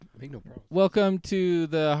Make no problem. Welcome to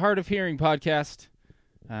the Hard of Hearing podcast.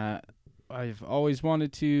 I've always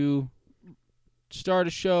wanted to start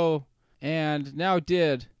a show, and now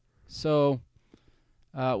did. So,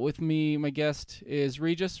 with me, my guest is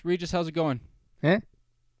Regis. Regis, how's it going? Eh?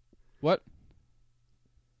 What?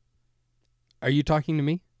 Are you talking to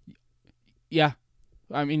me? Yeah.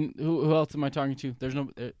 I mean, who else am I talking to? There's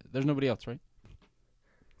nobody else, right?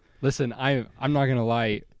 Listen, I'm not gonna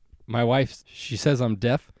lie. My wife, she says I'm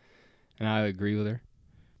deaf, and I agree with her.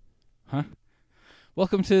 Huh?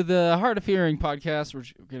 Welcome to the Hard of Hearing podcast. We're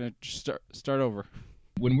gonna start over.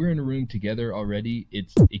 When we're in a room together already,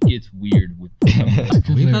 it gets weird with some of us.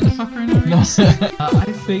 Are we about to fuck right now? No.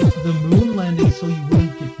 I faked the moon landing so you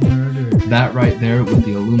wouldn't get murdered. That right there with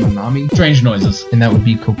the Illuminati. Strange noises. And that would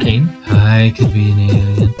be cocaine. I could be an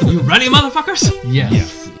alien. You ready, motherfuckers?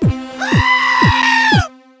 Yes.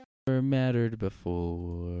 Never mattered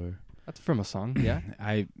before. That's from a song. Yeah,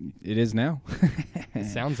 It is now. it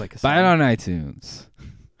sounds like a song. Buy it on iTunes.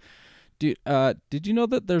 Dude, did you know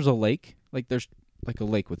that there's a lake? Like there's like a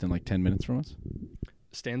lake within like 10 minutes from us?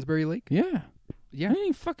 Stansbury Lake. Yeah. I Yeah. didn't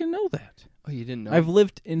even fucking know that. Oh, you didn't know? I've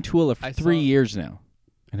lived in Tooele for I 3 saw- years now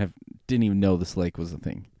and didn't even know this lake was a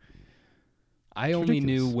thing. I It's only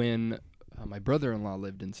knew ridiculous. when my brother-in-law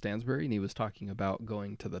lived in Stansbury, and he was talking about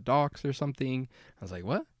going to the docks or something. I was like,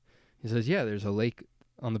 "What?" He says, "Yeah, there's a lake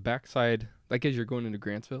on the backside, like as you're going into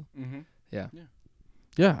Grantsville." Mm-hmm. Yeah.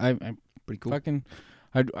 Yeah, I'm Pretty cool. fucking...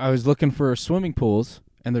 I was looking for swimming pools,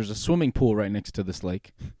 and there's a swimming pool right next to this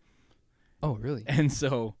lake. Oh, really? And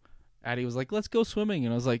so Addie was like, let's go swimming.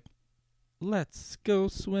 And I was like, let's go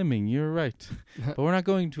swimming. You're right. But we're not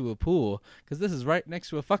going to a pool because this is right next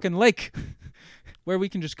to a fucking lake where we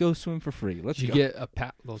can just go swim for free. Let's Did you go.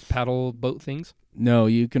 get those paddle boat things? No,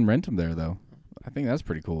 you can rent them there, though. I think that's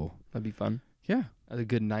pretty cool. That'd be fun. Yeah. A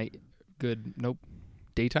good night.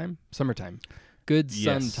 Daytime? Summertime. Good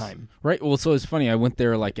sun Yes. time. Right. Well, so it's funny. I went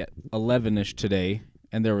there like at 11-ish today,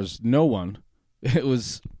 and there was no one. It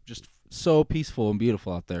was just so peaceful and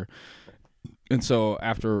beautiful out there. And so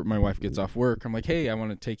after my wife gets off work, I'm like, hey, I want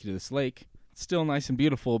to take you to this lake. It's still nice and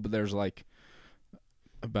beautiful, but there's like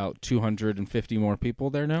about 250 more people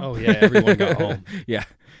there now. Oh, yeah. Everyone got home. Yeah.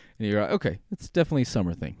 And you're like, okay, it's definitely a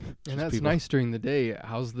summer thing. And Just that's people- nice during the day.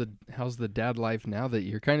 How's the dad life now that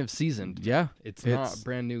you're kind of seasoned? Yeah. It's not a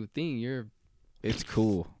brand new thing. You're It's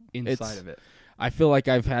cool. inside of it. I feel like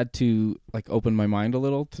I've had to like open my mind a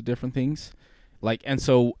little to different things. Like, and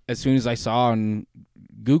so as soon as I saw on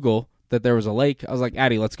Google that there was a lake, I was like,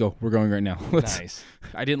 Addie, let's go. We're going right now. Nice.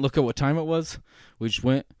 I didn't look at what time it was. We just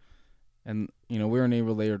went, and we weren't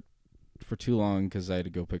able there for too long because I had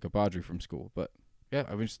to go pick up Audrey from school. But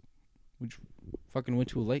yeah, we just fucking went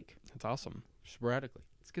to a lake That's awesome. sporadically.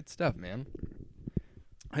 It's good stuff, man.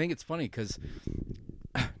 I think it's funny because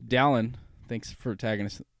Dallin, thanks for tagging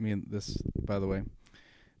me in this, by the way.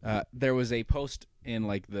 There was a post in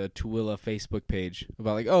like the Tooele Facebook page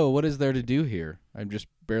about like, oh, what is there to do here? I've just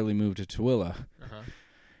barely moved to Tooele. Uh-huh.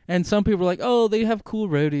 And some people are like, oh, they have cool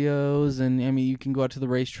rodeos, and I mean, you can go out to the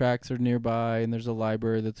racetracks that are nearby, and there's a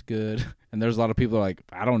library that's good. And there's a lot of people who are like,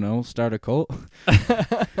 I don't know, start a cult.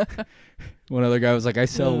 One other guy was like, I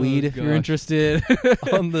sell Oh, weed if you're gosh. interested.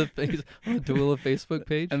 on the Tooele Facebook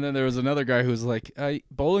page. And then there was another guy who was like,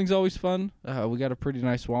 bowling's always fun. We got a pretty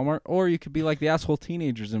nice Walmart. Or you could be like the asshole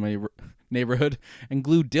teenagers in my neighborhood and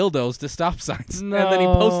glue dildos to stop signs. And then he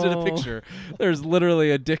posted a No. picture. There's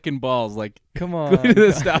literally a dick and balls like Come on. glued to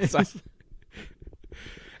the stop guys. sign.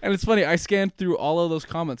 And it's funny, I scanned through all of those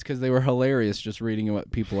comments because they were hilarious just reading what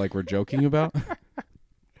people like were joking about. That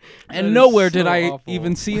And is nowhere did so I awful.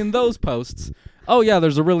 even see in those posts, oh yeah,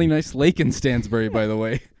 there's a really nice lake in Stansbury, by the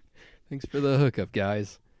way. Thanks for the hookup,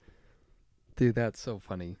 guys. Dude, that's so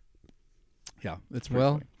funny. Yeah, it's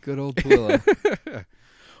Well, good old Tooele.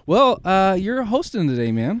 Well, you're hosting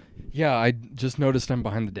today, man. Yeah, I just noticed I'm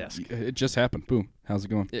behind the desk. It just happened. Boom. How's it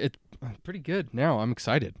going? It's pretty good now. I'm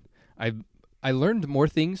excited. I learned more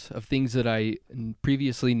things that I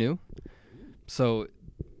previously knew. So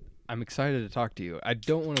I'm excited to talk to you. I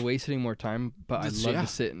don't want to waste any more time, but I'd That's- love yeah. to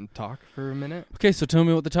sit and talk for a minute. Okay, so tell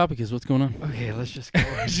me what the topic is. What's going on? Okay, let's just go.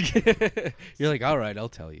 You're like, all right, I'll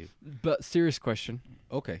tell you. But serious question.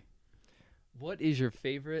 Okay. What is your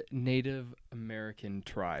favorite Native American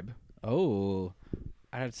tribe? Oh,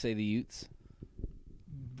 I'd have to say the Utes.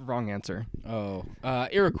 Wrong answer. Oh,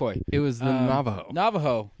 Iroquois. It was the Navajo.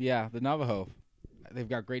 Navajo. Yeah, the Navajo. They've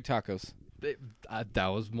got great tacos. That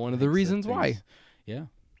was one of the reasons why. Yeah.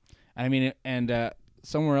 I mean, and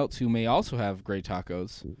somewhere else who may also have great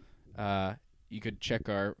tacos, you could check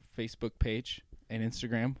our Facebook page and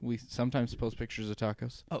Instagram. We sometimes post pictures of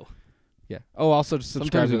tacos. Oh. Yeah. Oh, also to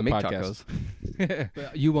subscribe Sometimes to we the make podcast. tacos.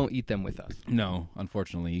 But you won't eat them with us. No,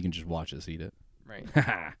 unfortunately, you can just watch us eat it. Right.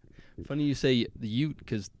 Funny you say the Ute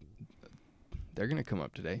because they're gonna come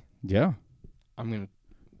up today. Yeah, I'm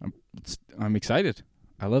I'm excited.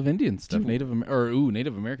 I love Indian stuff, Dude.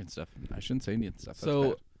 Native American stuff. I shouldn't say Indian stuff. That's so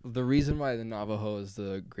bad. the reason why the Navajo is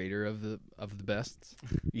the greater of the bests.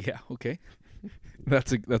 Yeah, okay.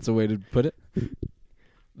 That's a way to put it.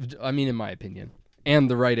 I mean, in my opinion, and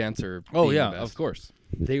the right answer. Oh being yeah, the best. of course.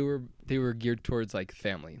 They were geared towards like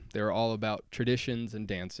family. They were all about traditions and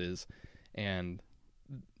dances, and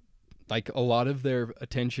like a lot of their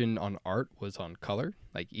attention on art was on color.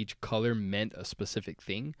 Like each color meant a specific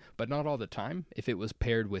thing, but not all the time. If it was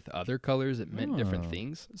paired with other colors, it meant different Oh.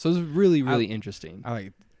 things. So it was really interesting.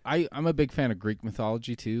 I'm a big fan of Greek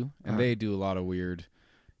mythology too, and Uh-huh. they do a lot of weird,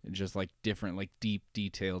 just like different, like deep,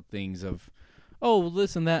 detailed things of, oh,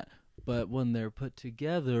 listen that. But when they're put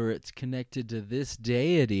together, it's connected to this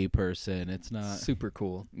deity person. It's not. Super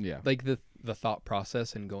cool. Yeah. Like the thought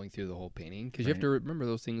process and going through the whole painting, because you have to remember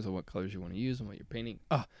those things and what colors you want to use and what you're painting.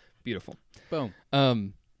 Ah, beautiful. Boom.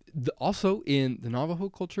 Also in the Navajo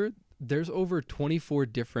culture, there's over 24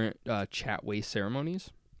 different chatway ceremonies,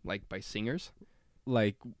 like by singers.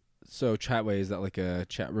 Like, so chatway, is that like a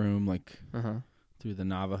chat room, like through the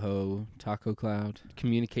Navajo taco cloud?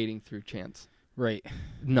 Communicating through chants. Right.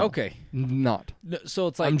 No. Okay. Not. No, so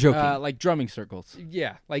it's like I'm joking. like drumming circles.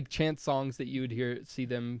 Yeah, like chant songs that you would see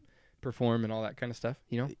them perform and all that kind of stuff.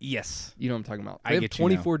 You know Yes. what I'm talking about. I They have get you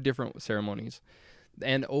now. 24 different ceremonies,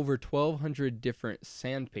 and over 1,200 different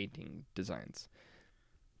sand painting designs.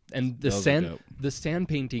 And Those are dope. the sand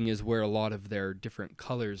painting is where a lot of their different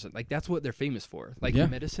colors, like that's what they're famous for. Like Yeah.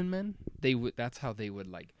 medicine men, that's how they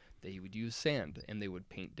would use sand and they would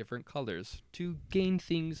paint different colors to gain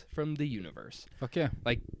things from the universe. Fuck yeah.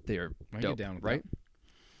 Like they're I get dope, down with right?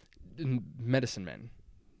 Medicine men.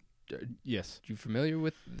 Yes. You familiar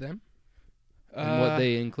with them and what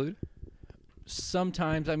they include?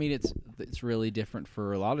 Sometimes, I mean, it's really different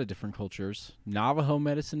for a lot of different cultures. Navajo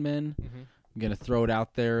medicine men, I'm going to throw it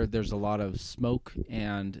out there. There's a lot of smoke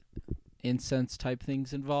and incense type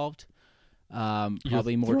things involved.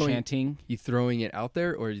 Probably more throwing- chanting. You throwing it out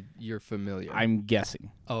there, or you're familiar? I'm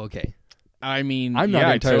guessing. Oh, okay. I mean, I'm not yeah,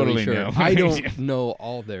 I entirely totally sure. know. I don't know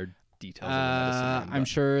all their details. of the medicine man, I'm but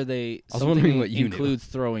sure they. I was something wondering what you knew. includes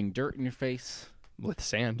throwing dirt in your face. with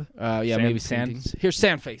sand. Yeah, Sand maybe sand. painting. Here's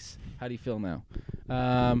sand face. How do you feel now?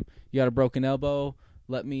 You got a broken elbow.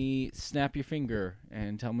 Let me snap your finger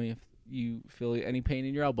and tell me if you feel any pain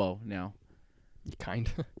in your elbow now.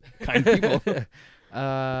 Kind people.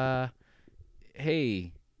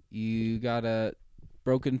 Hey, you got a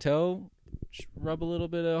broken toe? Just rub a little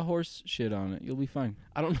bit of horse shit on it. You'll be fine.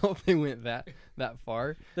 I don't know if they went that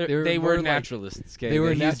far. They more were like- naturalists. Okay? they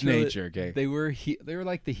were used naturali- nature. Okay. They were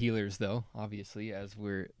like the healers, though. Obviously, as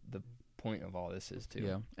we're the point of all this is too.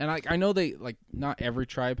 Yeah, and I know they not every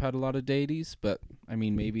tribe had a lot of deities, but I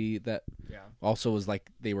mean maybe that Yeah. also was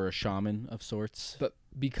like they were a shaman of sorts. But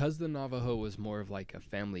because the Navajo was more of like a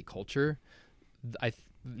family culture,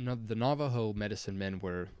 the Navajo medicine men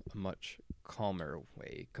were a much calmer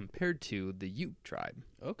way compared to the Ute tribe.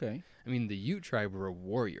 Okay. I mean, the Ute tribe were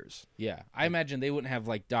warriors, Yeah, I imagine they wouldn't have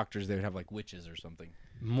like doctors; they would have like witches or something.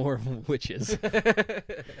 more witches.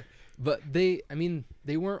 But they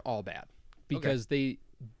weren't all bad because they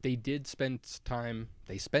did spend time.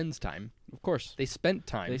 They spends time. Of course, They spent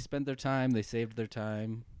time. they spent their time. They saved their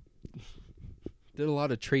time. did a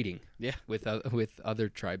lot of trading. Yeah. with other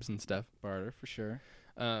tribes and stuff. Barter for sure.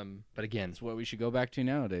 But again, That's what we should go back to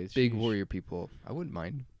nowadays. big Sheesh. warrior people. I wouldn't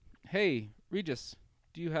mind. Hey, Regis,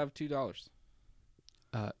 do you have $2?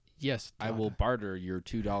 Yes, I Todd. will barter your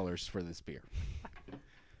 $2 for this beer.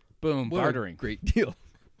 Boom, What a bartering. great deal.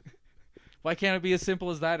 Why can't it be as simple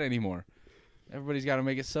as that anymore? Everybody's got to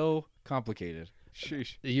make it so complicated.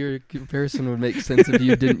 Sheesh. Your comparison would make sense if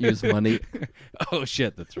you didn't use money. Oh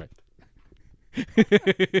shit, that's right.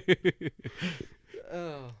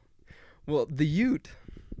 Oh. Well, the Ute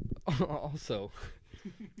also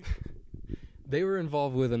they were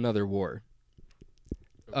involved with another war.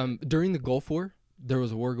 During the Gulf War, there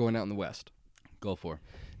was a war going out in the West. Go for.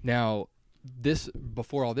 Now,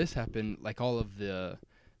 before all this happened, like all of the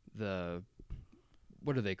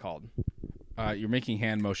what are they called? You're making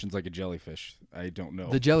hand motions like a jellyfish. I don't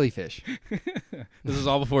know. The jellyfish. This is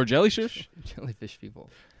all before jellyfish? Jellyfish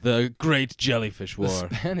people. The Great Jellyfish The War.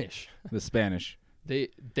 Spanish. The Spanish. They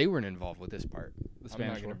weren't involved with this part. I'm Spanish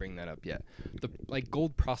not going War. to bring that up yet. The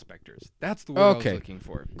gold prospectors. That's the word I Okay. was looking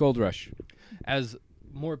for. Gold Rush. As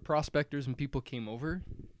more prospectors and people came over,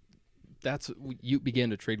 that's Ute began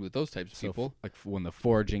to trade with those types of So people. like when the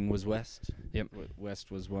foraging was west. Yep.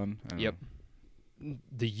 West was one. I don't Yep. know.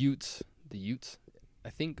 The Utes. I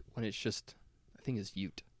think it's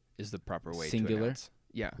Ute is the proper way to Singular? announce.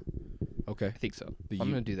 Yeah, Okay. I think so. The I'm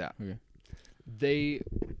Ute. gonna do that. Okay.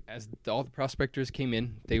 All the prospectors came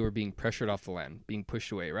in, they were being pressured off the land, being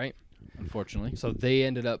pushed away, right? Unfortunately. So they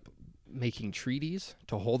ended up making treaties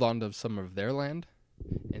to hold on to some of their land,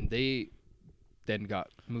 and they then got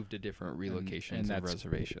moved to different relocations and and that's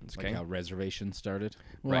reservations. Like Okay. how reservations started.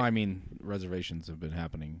 Well, Right. I mean, reservations have been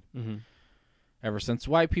happening Mm-hmm. ever since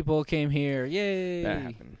white people came here. Yay! That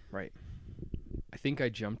happened, right? I think I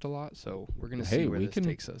jumped a lot, so we're gonna Hey, see where we this can-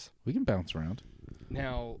 takes us. We can bounce around.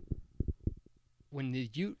 Now, when the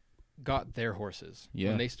Ute got their horses, Yeah.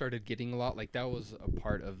 when they started getting a lot, like that was a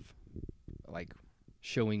part of like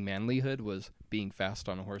showing manlyhood was being fast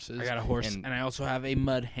on horses. I got a horse, and, and I also have a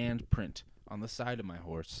mud handprint on the side of my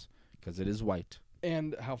horse because it is white.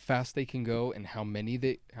 and how fast they can go and how many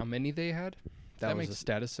they had. That, That was makes- a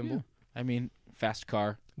status symbol. yeah. I mean, fast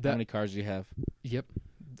car. That- How many cars do you have? Yep.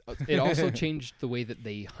 It also changed the way that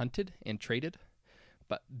they hunted and traded,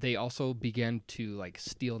 but they also began to like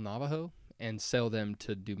steal Navajo and sell them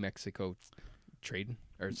to New Mexico trade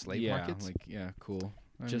or slave markets. Cool.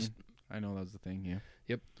 Just- I know that was the thing. Yeah.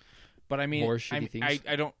 Yep. But I mean, More shitty things.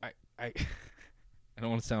 I don't I don't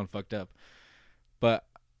want to sound fucked up, but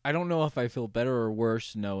I don't know if I feel better or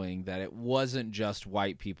worse knowing that it wasn't just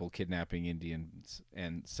white people kidnapping Indians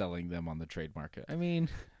and selling them on the trade market. I mean,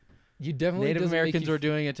 You definitely Native doesn't make Americans you were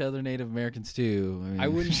doing it to other Native Americans too. I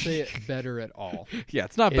wouldn't say it better at all. Yeah,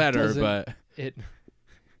 it's not It better, doesn't- but It,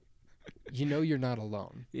 you're not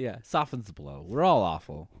alone. yeah, softens the blow. We're all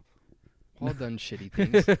awful. Well done, shitty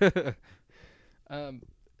things.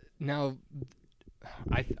 Now,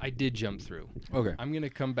 I did jump through. Okay. I'm gonna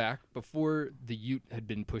come back before the Ute had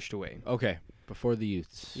been pushed away. Okay. Before the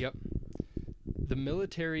youths. Yep. The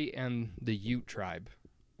military and the Ute tribe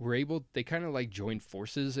were able. They kind of like joined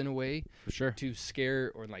forces in a way For sure. to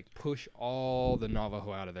scare or like push all the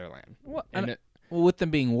Navajo out of their land. Well, And well, with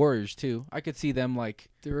them being warriors too, I could see them like,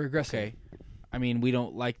 they were aggressive. okay, I mean, we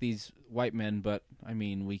don't like these white men, but I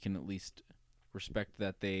mean, we can at least respect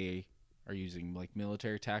that they are using like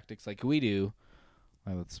military tactics like we do.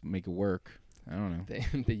 Let's make it work. I don't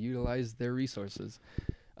know. They utilized their resources.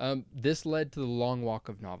 This led to the Long Walk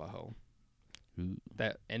of Navajo, Ooh,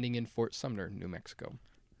 that ending in Fort Sumner, New Mexico.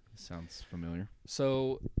 sounds familiar.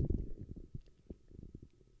 So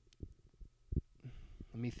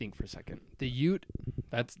let me think for a second. The Ute,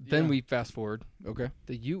 then Yeah. we fast forward. Okay.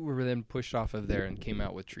 The Ute were then pushed off of there and came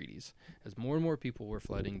out with treaties. As more and more people were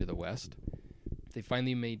flooding to the west, they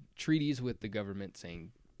finally made treaties with the government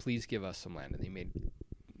saying, please give us some land. And they made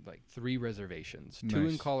like 3 reservations, 2 in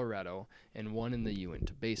Nice. Colorado and 1 in the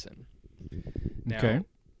Uinta Basin. Now, Okay.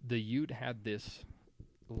 the Ute had this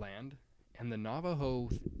land, and the Navajo,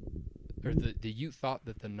 or the Ute thought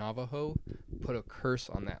that the Navajo put a curse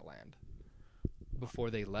on that land before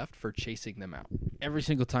they left for chasing them out. Every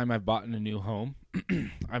single time I've bought in a new home,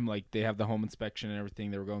 I'm like, they have the home inspection and everything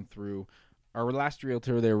they were going through. Our last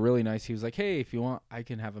realtor, they were really nice. He was like, hey, if you want, I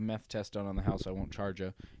can have a meth test done on the house. I won't charge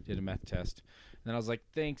you. Did a meth test. And then I was like,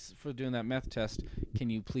 thanks for doing that meth test. Can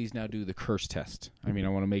you please now do the curse test? I mean, I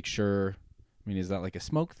want to make sure. I mean, is that like a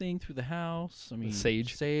smoke thing through the house? I mean,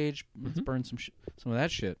 Sage. Let's burn some of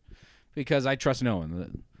that shit. Because I trust no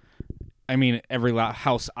one. I mean, every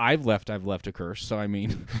house I've left a curse. So, I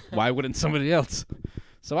mean, why wouldn't somebody else?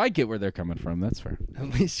 So I get where they're coming from. That's fair. At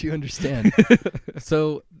least you understand.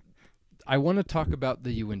 So I want to talk about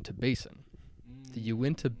the Uinta Basin. The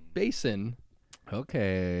Uinta Basin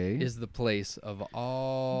Okay. is the place of It's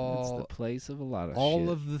all the place of a lot of all shit.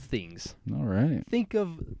 of the things. All right. Think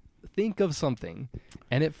of something,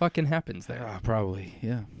 and it fucking happens there. Probably.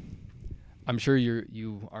 Yeah. I'm sure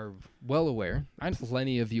you are well aware.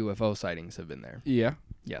 Plenty of UFO sightings have been there. Yeah.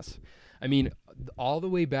 Yes, I mean all the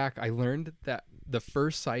way back. I learned that the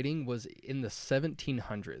first sighting was in the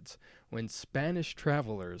 1700s when Spanish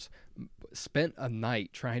travelers spent a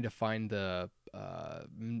night trying to find the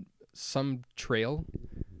some trail.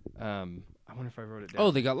 I wonder if I wrote it down.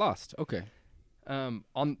 Oh, they got lost. Okay.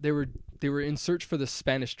 They were in search for the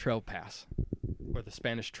Spanish Trail Pass, or the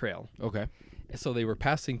Spanish Trail. Okay. And so they were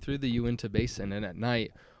passing through the Uinta Basin, and at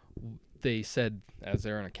night, they said, as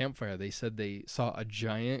they're on a campfire, they said they saw a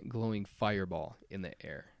giant glowing fireball in the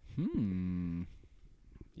air.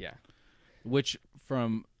 Yeah. Which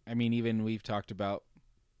I mean, even we've talked about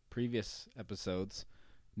previous episodes,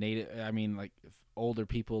 like if older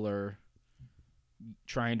people are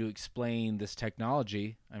trying to explain this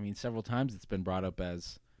technology. I mean, several times it's been brought up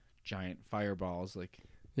as giant fireballs, like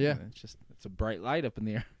Yeah. It's a bright light up in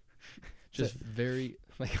the air. Just very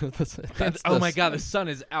like that's Oh the my god, the sun. sun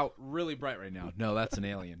is out really bright right now. No, that's an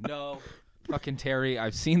alien. No, fucking Terry,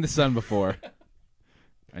 I've seen the sun before.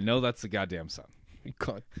 I know that's the goddamn sun. You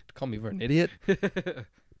call me for an idiot.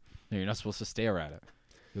 No, you're not supposed to stare at it.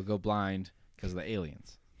 You'll go blind because of the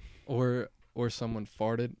aliens. Or someone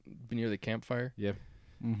farted near the campfire. Yep.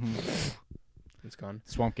 Mm-hmm. It's gone.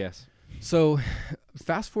 Swamp gas. So,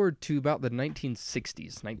 fast forward to about the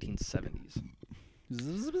 1960s, 1970s.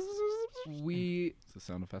 We It's the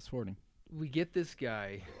sound of fast forwarding. get this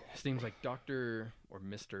guy. His name's like Dr. or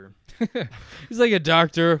Mr. He's like a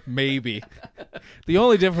doctor, maybe. The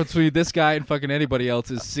only difference between this guy and fucking anybody else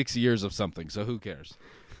is 6 years of something, so who cares?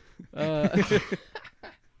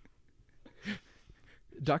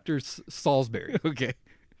 Dr. Salisbury. Okay.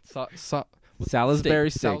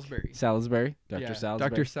 Salisbury Steak. Salisbury. Salisbury. Dr. Yeah, Salisbury.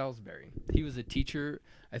 Dr. Salisbury. He was a teacher,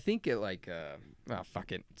 I think at like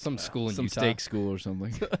fuck it, some school in some Utah. steak school or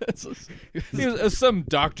something. He was some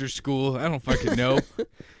doctor school. I don't fucking know.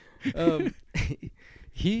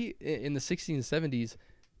 He in the 60s and 70s,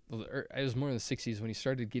 it was more in the 60s when he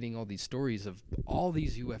started getting all these stories of all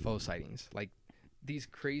these UFO sightings, like these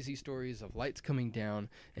crazy stories of lights coming down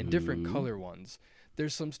and different color ones.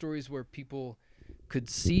 There's some stories where people could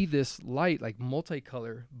see this light like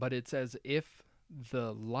multicolor, but it's as if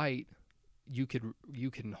the light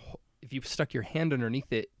if you stuck your hand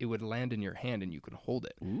underneath it, it would land in your hand and you could hold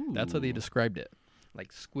it. That's how they described it,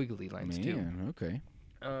 like squiggly lines too. Okay.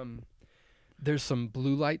 There's some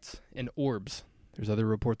blue lights and orbs. There's other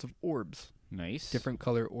reports of orbs, Nice. different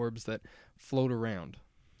color orbs that float around.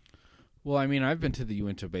 Well, I mean, I've been to the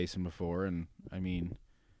Uinta Basin before, and I mean,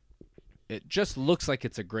 it just looks like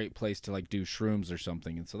it's a great place to like do shrooms or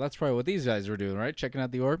something, and so that's probably what these guys were doing, right? Checking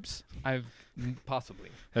out the orbs. Possibly,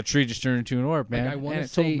 That tree just turned into an orb, man. I wanna and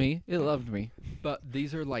it told say- me it loved me. but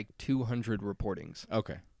these are like 200 reportings.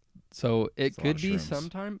 Okay. So it That's a lot could of be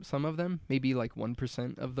shrooms. some of them, maybe like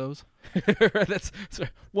 1% of those. That's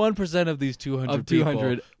 1% of these 200 Of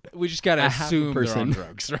 200, people. We just gotta a half a assume they're on person.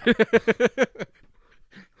 drugs, right?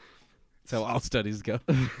 That's how all studies go.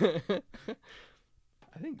 I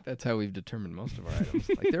think that's how we've determined most of our items.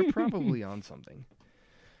 Like they're probably on something.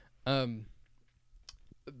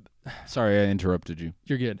 Sorry, I interrupted you.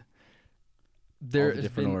 You're good. There the has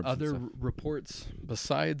different been orbs and other stuff. reports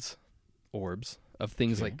besides orbs of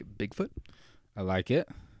things Okay. like Bigfoot. I like it.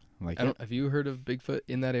 Have you heard of Bigfoot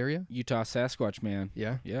in that area? Utah Sasquatch, man.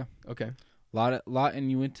 Yeah. Yeah. Okay. Lot in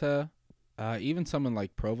Uinta, even some in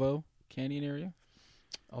like Provo Canyon area.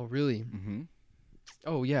 Oh, really? Mm-hmm.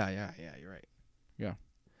 Oh, yeah. You're right.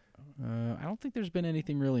 I don't think there's been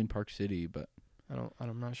anything really in Park City, but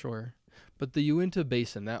I'm not sure. But the Uinta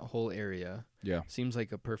Basin, that whole area, yeah. seems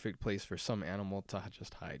like a perfect place for some animal to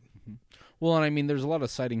just hide. Well, and I mean, there's a lot of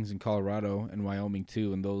sightings in Colorado and Wyoming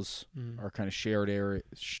too, and those Mm. are kind of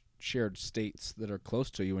shared states that are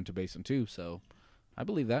close to Uinta Basin too. So, I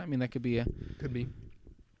believe that. I mean, that could be a Could be.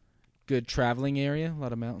 good traveling area. A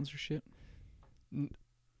lot of mountains or shit.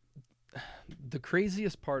 The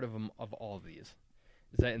craziest part of all of these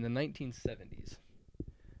is that in the 1970s,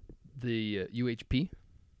 the UHP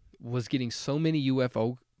was getting so many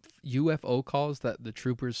UFO calls that the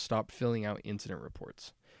troopers stopped filling out incident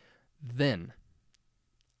reports. Then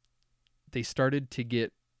they started to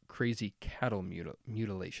get crazy cattle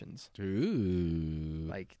mutilations, Ooh,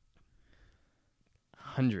 like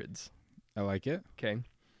hundreds. I like it. Okay,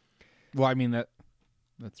 Well, I mean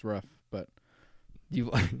that's rough, but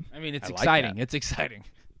you I mean it's I like exciting. that. It's exciting.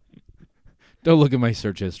 Don't look at my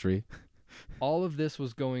search history. all of this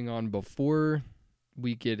was going on before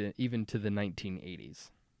we get even to the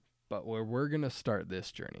 1980s. But where we're going to start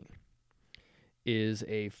this journey is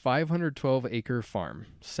a 512-acre farm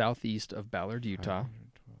southeast of Ballard, Utah.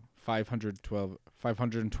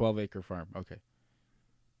 512 acre farm. Okay.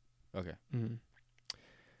 Mhm.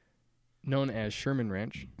 Known as Sherman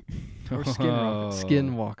Ranch or Oh.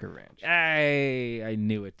 Skinwalker Ranch. Hey, I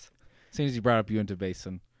knew it. As soon as you brought up Uinta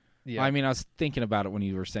Basin. Yeah. Well, I mean, I was thinking about it when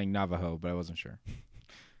you were saying Navajo, but I wasn't sure.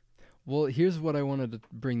 Well, here's what I wanted to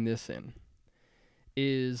bring this in.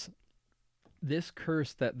 Is this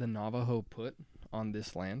curse that the Navajo put on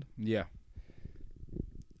this land, Yeah.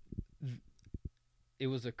 it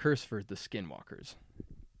was a curse for the Skinwalkers.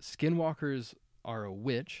 Skinwalkers are a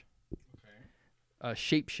witch, a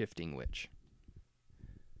shape-shifting witch.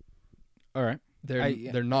 All right.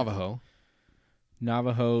 They're Navajo.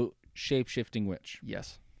 Navajo shape-shifting witch.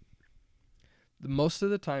 Yes. Most of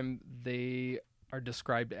the time, they are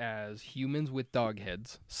described as humans with dog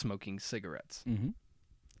heads smoking cigarettes. Mm-hmm.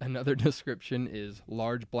 Another description is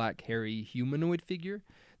large black hairy humanoid figure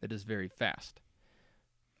that is very fast.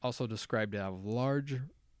 also described to have large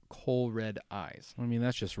coal red eyes. I mean,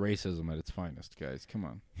 that's just racism at its finest, guys. Come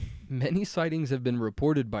on. Many sightings have been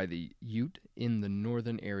reported by the Ute in the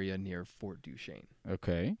northern area near Fort Duchesne.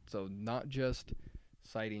 Okay. So not just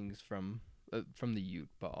sightings from the Ute,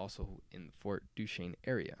 but also in the Fort Duchesne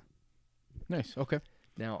area. Nice. Okay.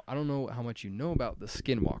 Now, I don't know how much you know about the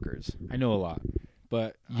skinwalkers. I know a lot,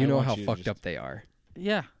 but You I know want how to fucked just- up they are.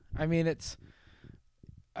 Yeah. I mean, it's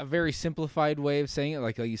a very simplified way of saying it.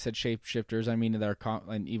 Like you said, shapeshifters. I mean, they're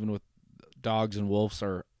and even with dogs and wolves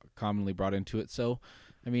are commonly brought into it. So,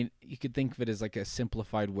 I mean, you could think of it as like a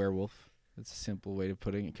simplified werewolf. That's a simple way of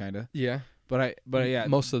putting it, kind of. Yeah. But yeah,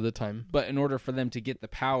 Most of the time. But in order for them to get the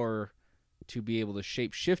power to be able to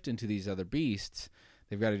shapeshift into these other beasts,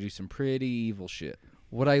 they've got to do some pretty evil shit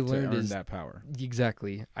What I to learned earn is that power.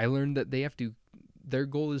 exactly. I learned that they have to. Their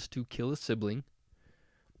goal is to kill a sibling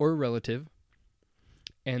or a relative,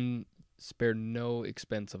 and spare no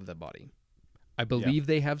expense of the body. I believe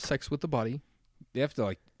they have sex with the body. They have to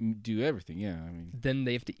like do everything. Yeah, I mean, Then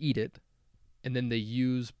they have to eat it, and then they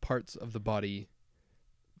use parts of the body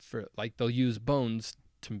for like they'll use bones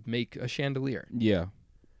to make a chandelier. yeah.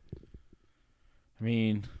 I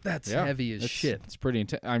mean, That's yeah, heavy as shit. It's pretty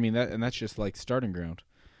intense. I mean, that's just like starting ground.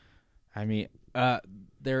 I mean,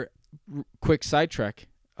 quick sidetrack.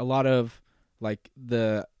 A lot of like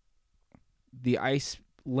the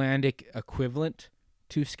Icelandic equivalent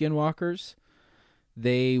to skinwalkers,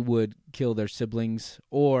 they would kill their siblings,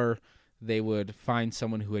 or they would find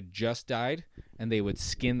someone who had just died and they would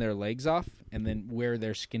skin their legs off and then wear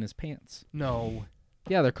their skin as pants. No,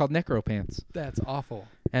 Yeah, they're called necropants. that's awful.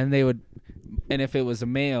 And they would, and if it was a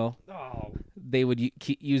male, they would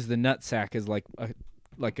use the nutsack as like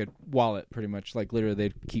a wallet, pretty much. Like literally,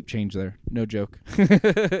 they'd keep change there. No joke.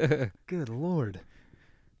 Good lord.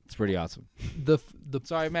 It's pretty awesome. The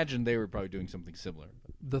So I imagine they were probably doing something similar.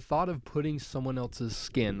 thought of putting someone else's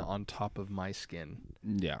skin on top of my skin,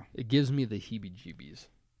 Yeah, it gives me the heebie-jeebies.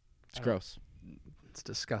 it's gross. It's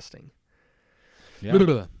disgusting.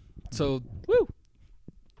 Yeah. So,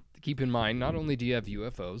 keep in mind, not only do you have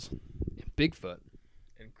UFOs, and Bigfoot,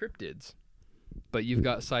 and cryptids, but you've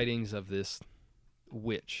got sightings of this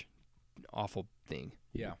witch, awful thing.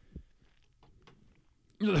 Yeah.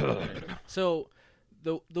 So,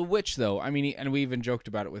 the witch though, I mean, and we even joked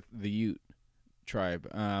about it with the Ute tribe.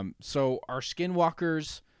 So are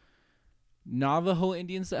skinwalkers Navajo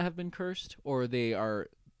Indians that have been cursed, or they are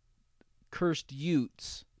cursed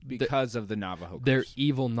Utes because of the Navajo curse? They're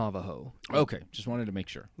evil Navajo. Okay, just wanted to make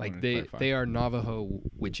sure. Like Wanted to clarify. they are Navajo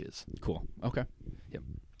witches cool. Okay. Yep.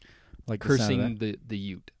 Like the sound of cursing the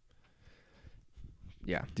Ute.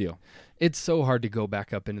 Yeah. that? Deal. It's so hard to go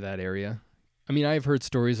back up into that area. I mean, I've heard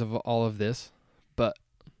stories of all of this, but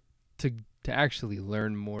to actually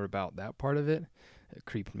learn more about that part of it, it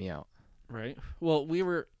creeped me out. Right. Well, we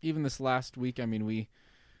were even this last week. I mean, we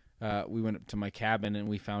went up to my cabin and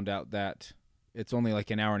we found out that it's only like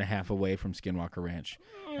an hour and a half away from Skinwalker Ranch,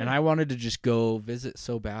 and I wanted to just go visit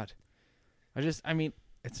so bad. I mean,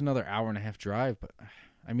 it's another hour and a half drive, but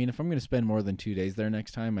I mean, if I'm going to spend more than 2 days there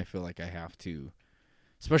next time, I feel like I have to.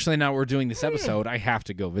 Especially now we're doing this episode, I have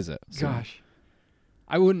to go visit. So. Gosh.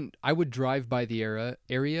 I would drive by the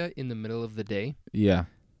area in the middle of the day. Yeah.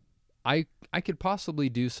 I could possibly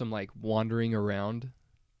do some like wandering around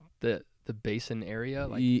the basin area,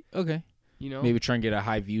 like Okay. you know. Maybe try and get a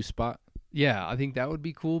high view spot. Yeah, I think that would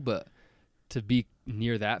be cool, but to be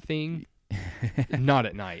near that thing, not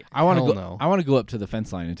at night. I want to Hell go. No. I want to go up to the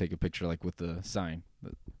fence line and take a picture, like with the sign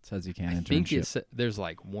that says you can't I enter. think and shit. there's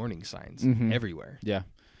like warning signs Mhm. everywhere. Yeah,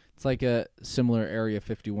 it's like a similar Area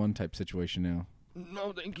 51 type situation now.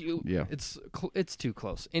 No, thank you. Yeah. It's too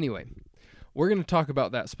close. Anyway, we're going to talk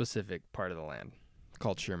about that specific part of the land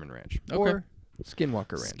called Sherman Ranch or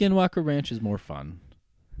Skinwalker Ranch. Skinwalker Ranch is more fun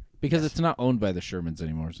because Yes. it's not owned by the Shermans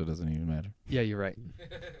anymore, so it doesn't even matter. Yeah, you're right.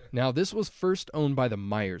 Now, this was first owned by the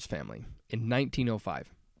Myers family in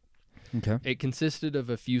 1905. Okay. It consisted of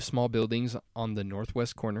a few small buildings on the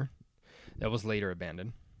northwest corner that was later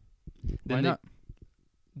abandoned. Why Then not?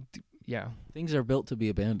 Yeah, Things are built to be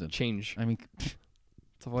abandoned. change. I mean, That's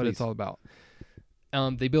what it's Please. all about.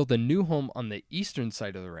 They built a new home on the eastern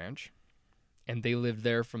side of the ranch, and they lived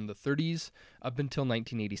there from the 30s up until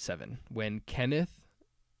 1987, when Kenneth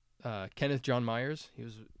John Myers,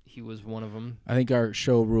 he was one of them. I think our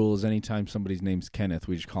show rule is anytime somebody's name's Kenneth,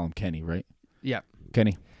 we just call him Kenny, right? Yeah.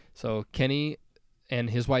 Kenny. So Kenny and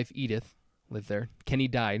his wife Edith lived there. Kenny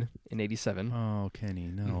died in 87. Oh, Kenny,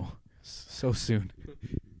 no. So soon.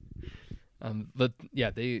 But yeah,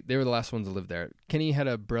 they were the last ones to live there. Kenny had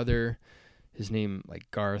a brother, his name like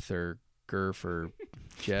Garth or Gurf or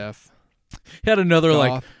Jeff. He had another like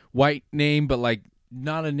Goth, white name, but like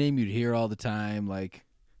not a name you'd hear all the time, like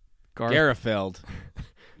Garfield.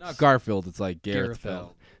 Not Garfield. It's like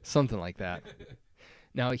Garfield. something like that.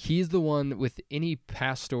 Now, he's the one with any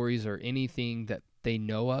past stories or anything that they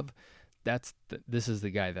know of. This is the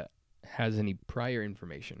guy that has any prior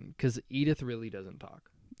information, because Edith really doesn't talk.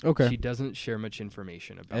 Okay. She doesn't share much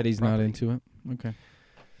information about Eddie's property. not into it. Okay.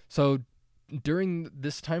 So during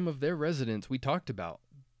this time of their residence, we talked about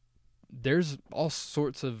there's all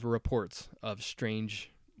sorts of reports of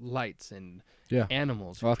strange lights and Yeah.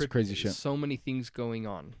 animals. Lots of crazy cryptids, shit. So many things going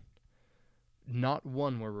on. Not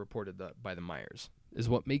one were reported by the Myers, is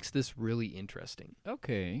what makes this really interesting.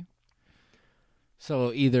 Okay.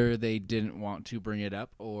 So either they didn't want to bring it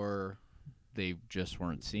up, or they just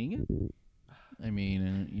weren't seeing it. I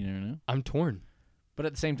mean, you never know. I'm torn. But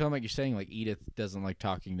at the same time, like you're saying, like Edith doesn't like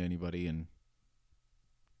talking to anybody, and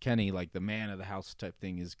Kenny, like the man of the house type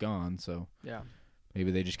thing, is gone. So Yeah.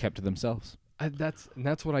 maybe they just kept to themselves.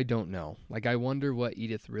 That's what I don't know. Like, I wonder what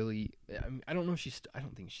Edith really. I don't know if I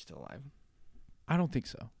don't think she's still alive. I don't think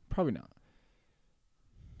so. Probably not.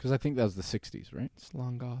 Because I think that was the 60s, right? It's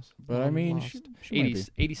long gone. But I mean, she might be.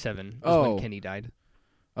 87 is Oh. when Kenny died.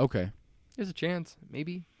 Okay. There's a chance,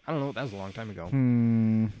 maybe. I don't know. That was a long time ago.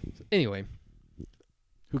 Anyway,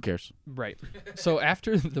 Who cares? right. So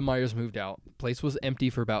after the Myers moved out, the place was empty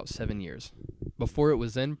for about 7 years before it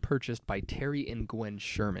was then purchased by Terry and Gwen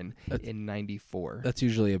Sherman in 94. That's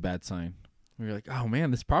usually a bad sign. We're like, oh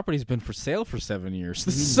man, this property's been for sale for 7 years.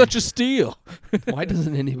 This is such a steal. Why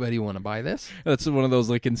doesn't anybody want to buy this? That's one of those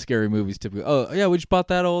like in scary movies typically. Oh yeah, we just bought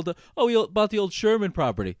that old. We bought the old Sherman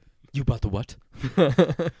property. You bought the what?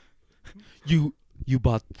 You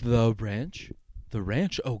bought the ranch? The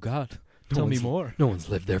ranch? Oh God. Tell me more. No one's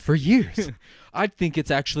lived there for years. I think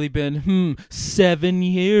it's actually been 7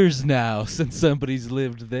 years now since somebody's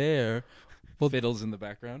lived there. Well, fiddles in the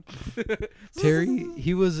background. Terry,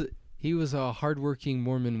 he was a hardworking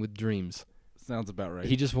Mormon with dreams. Sounds about right.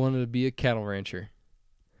 He just wanted to be a cattle rancher.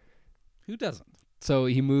 Who doesn't? So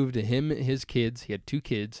he moved his kids. He had 2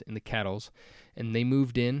 kids in the cattles, and they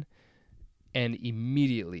moved in, and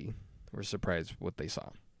immediately were surprised what they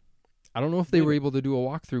saw. I don't know if they were able to do a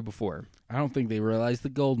walkthrough before. I don't think they realized the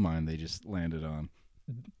gold mine they just landed on.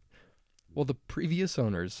 Well, the previous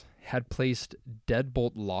owners had placed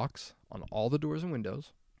deadbolt locks on all the doors and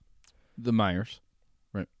windows. The Myers.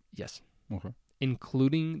 Yes. Okay.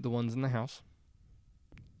 Including the ones in the house.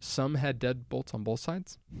 Some had deadbolts on both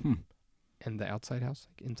sides. And the outside house,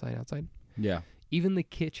 like inside, outside. Yeah. Even the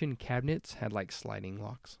kitchen cabinets had like sliding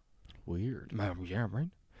locks. Weird. Yeah, right.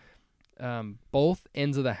 Both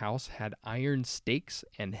ends of the house had iron stakes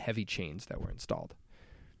and heavy chains that were installed.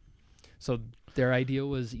 So their idea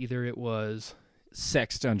was either it was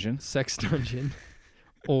Sex dungeon. sex dungeon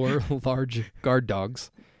or large guard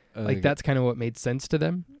dogs. Like that's kind of what made sense to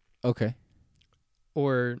them. Okay.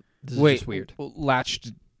 Or this is Wait, just weird.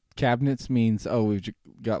 Latched cabinets means we've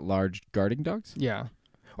got large guarding dogs. Yeah.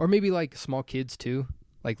 Or maybe like small kids too,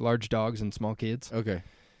 like large dogs and small kids. Okay.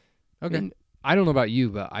 Okay. And I don't know about you,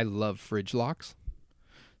 but I love fridge locks.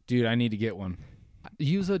 Dude, I need to get one.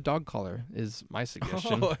 Use a dog collar is my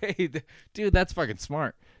suggestion. Oh, hey, dude, that's fucking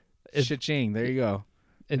smart. If- Cha-ching, there you go.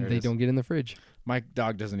 And there it they is. don't get in the fridge. My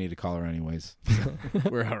dog doesn't need a collar anyways.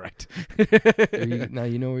 We're all right. Now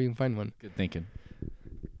you know where you can find one. Good thinking.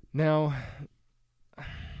 Now,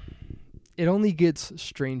 it only gets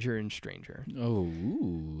stranger and stranger. Oh,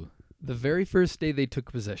 ooh. The very first day they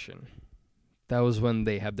took possession, that was when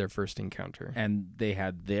they had their first encounter And they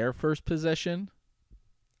had their first possession?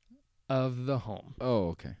 of the home. Oh,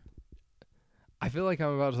 okay. I feel like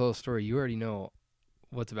I'm about to tell a story. You already know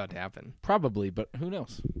what's about to happen. Probably, but who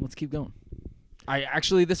knows? Let's keep going.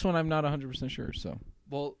 This one I'm not 100% sure, so.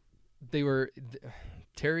 Well, they were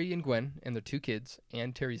Terry and Gwen and their 2 kids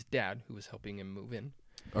and Terry's dad, who was helping him move in,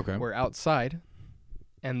 Okay. were outside.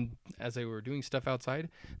 And as they were doing stuff outside,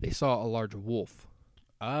 they saw a large wolf.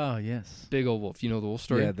 Oh, yes. Big old wolf. You know the wolf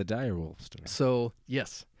story? Yeah, the dire wolf story. So,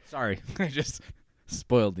 yes. Sorry. I just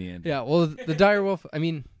spoiled the end. Yeah, well, the dire wolf, I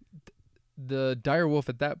mean, the dire wolf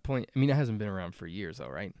at that point, I mean, it hasn't been around for years, though,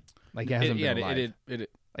 right? Like, it hasn't been alive.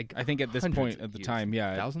 Like I think at this hundreds point of at the years. time,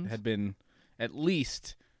 yeah, Thousands? it had been at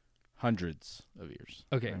least hundreds of years.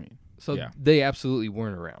 Okay. I mean, So yeah. they absolutely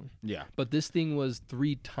weren't around. yeah. But this thing was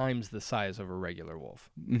 3 times the size of a regular wolf.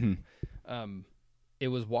 Mm-hmm. It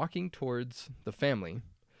was walking towards the family,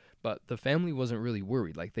 but the family wasn't really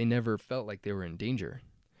worried. Like, they never felt like they were in danger.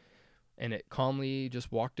 And it calmly just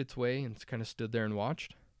walked its way and kind of stood there and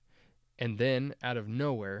watched. And then, out of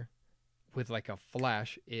nowhere, with like a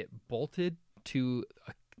flash, it bolted to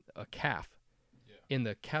a calf in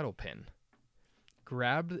the cattle pen.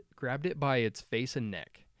 grabbed it by its face and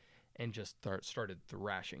neck, and just started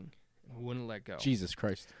thrashing. And wouldn't let go. Jesus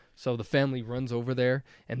Christ. So the family runs over there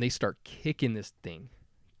and they start kicking this thing,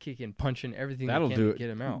 kicking, punching, everything That'll they can do to it. get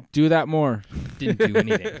him out. Do that more. Didn't do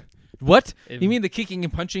anything. What? It You mean the kicking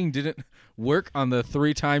and punching didn't work on the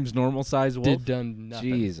 3 times normal size wolf? did done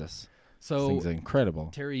nothing. Jesus. This So thing's incredible.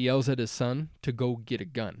 Terry yells at his son to go get a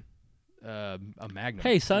gun, a Magnum.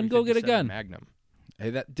 Hey, son, go get a 357 gun. Magnum. Hey,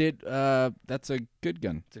 that's a good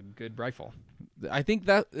gun. It's a good rifle. I think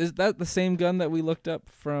is that the same gun that we looked up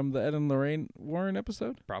from the Ed and Lorraine Warren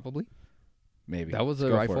episode? Probably. Maybe. That was Let's a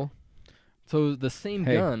go for rifle. So the same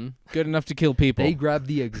Hey. gun, it. Good enough to kill people. they grabbed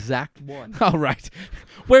the exact one. All right.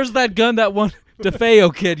 Where's that gun that one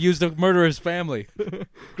DeFeo kid used to murder his family?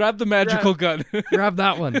 Grab the magical gun. Grab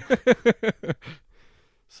that one.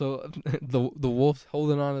 So the wolf's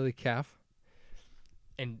holding on to the calf,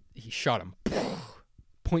 and he shot him.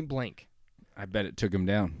 Point blank. I bet it took him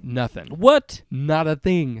down. Nothing. What? Not a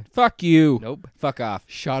thing. Fuck you. Nope. Fuck off.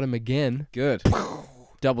 Shot him again. Good.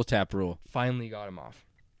 Double tap rule. Finally got him off.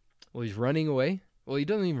 Well, he's running away. Well, he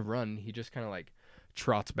doesn't even run. He just kind of like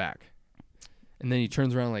trots back. And then he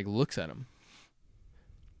turns around and like looks at him.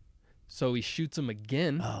 So he shoots him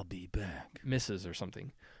again. I'll be back. Misses or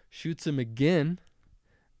something. Shoots him again.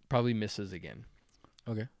 Probably misses again.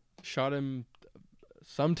 Okay. Shot him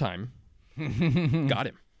sometime. Got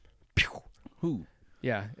him. Pew. Who?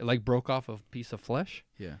 Yeah, it like broke off a piece of flesh,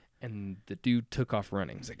 Yeah. and the dude took off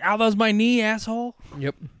running. He's like, ow, that was my knee, asshole.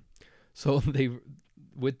 Yep. So they,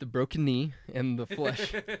 with the broken knee and the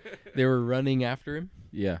flesh, they were running after him,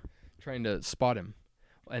 Yeah. trying to spot him.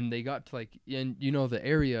 And they got to like, and you know the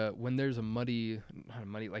area when there's a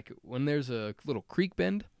like when there's a little creek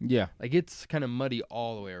bend, Yeah. like it's kind of muddy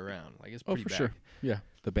all the way around. Like it's Oh, pretty for bad. sure. Yeah.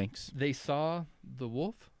 The banks. They saw the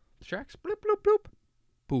wolf tracks, bloop bloop bloop,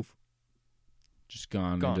 poof, Just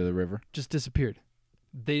gone Gone. into the river. just disappeared.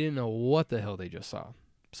 They didn't know what the hell they just saw.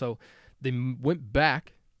 So they went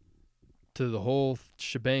back to the whole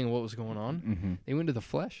shebang of what was going on. Mm-hmm. They went to the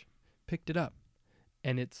flesh, picked it up,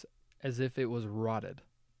 and it's as if it was rotted.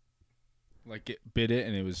 Like it bit it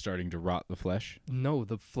and it was starting to rot the flesh. No,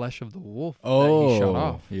 the flesh of the wolf that he shot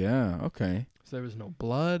off. Yeah. Okay. So there was no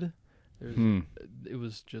blood. It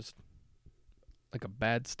was just like a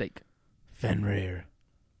bad steak. Fenrir.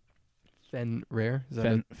 Fenrir? Is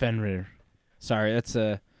that Fenrir. Sorry, that's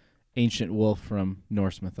a ancient wolf from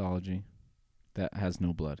Norse mythology that has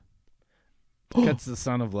no blood. That's the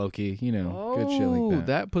son of Loki. You know, good shit like that.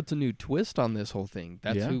 That puts a new twist on this whole thing.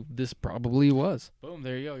 That's Yeah. who this probably was. Boom.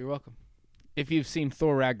 There you go. You're welcome. If you've seen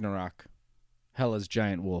Thor Ragnarok, Hela's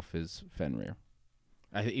giant wolf is Fenrir.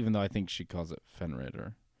 Even though I think she calls it Fenrir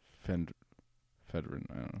or Fedrin. I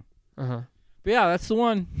don't know. Uh-huh. But yeah, that's the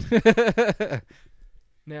one.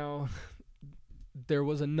 Now, there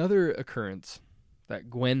was another occurrence that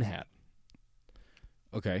Gwen had.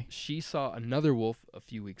 Okay. She saw another wolf a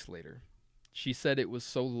few weeks later. She said it was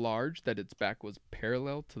so large that its back was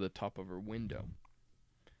parallel to the top of her window.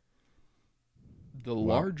 The Wow.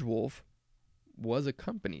 large wolf was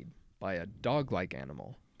accompanied by a dog-like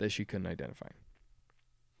animal that she couldn't identify.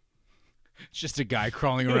 It's just a guy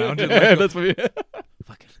crawling around. And like, That's what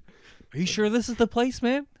fucking. Are you sure this is the place,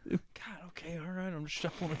 man? God, okay, all right. I'm just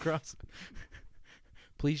shuffling across.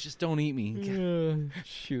 Please just don't eat me.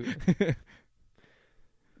 Shoot.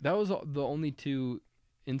 That was the only 2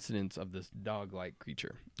 incidents of this dog-like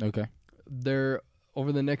creature. Okay.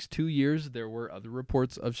 Over the next 2 years, there were other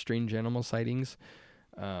reports of strange animal sightings.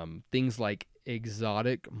 Things like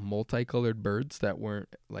exotic, multicolored birds that weren't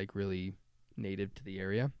like really native to the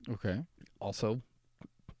area. Okay. Also,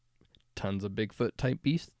 tons of Bigfoot type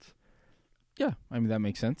beasts. Yeah, I mean that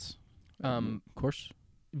makes sense. Of course.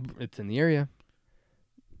 It's in the area.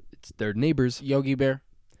 It's their neighbors. Yogi Bear.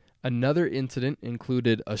 Another incident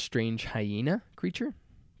included a strange hyena creature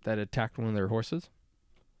that attacked one of their horses.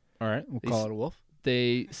 All right, we'll call it a wolf.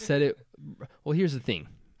 They said it. Well, here's the thing.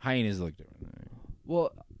 Hyenas look different.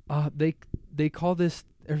 Well, they call this,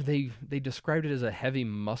 or they described it as a heavy,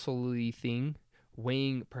 muscly thing,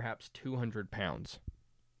 weighing perhaps 200 pounds.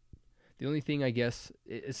 The only thing, I guess,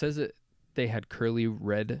 it says that they had curly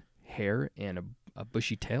red hair and a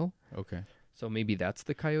bushy tail. Okay. So maybe that's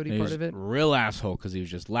the coyote And part he of was it. Real asshole because he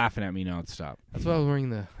was just laughing at me nonstop. That's why I was wearing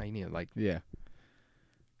the hyena. Like Yeah.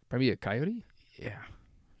 probably a coyote. Yeah.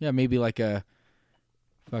 Yeah, maybe like a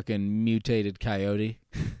fucking mutated coyote.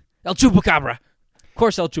 El Chupacabra. Of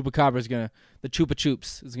course, El Chupacabra is gonna. The Chupa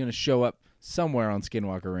Chups is gonna show up somewhere on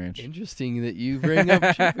Skinwalker Ranch. Interesting that you bring up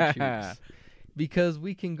Chupa Chups. Because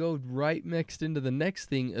we can go right next into the next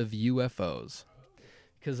thing of UFOs.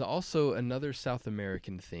 Because also another South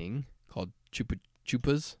American thing called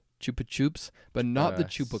chupa chups, but not the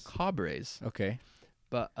S- chupacabras, Okay.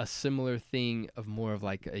 but a similar thing of more of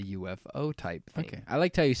like a UFO type thing. Okay. I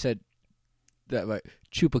liked how you said that, like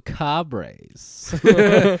chupacabras.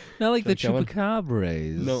 Not like the Should I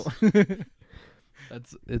chupacabras. No.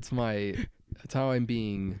 That's how I'm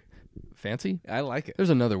being fancy. I like it. There's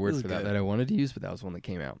another word This is for that good. that I wanted to use, but that was one that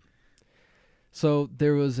came out. So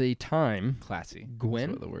there was a time, Classy.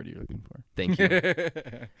 Gwen. That's what the word you're looking for. Thank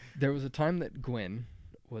you. There was a time that Gwen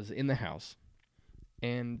was in the house,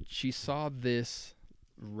 and she saw this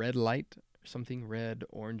red light, or something red,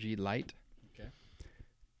 orangey light, Okay.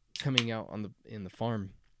 coming out in the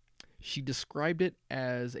farm. She described it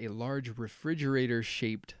as a large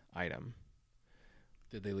refrigerator-shaped item.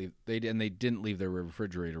 Did they leave? They didn't leave their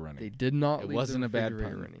refrigerator running. They did not. It leave wasn't the a bad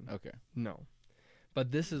refrigerator pun. running. Okay. No,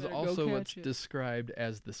 but this is Better go also what's catch it. described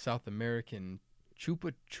as the South American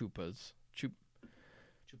chupa chupas.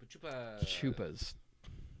 Chupas.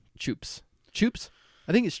 Chups?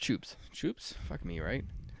 I think it's chups. Choops. Fuck me, right?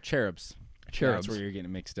 Cherubs. Cherubs. That's where you're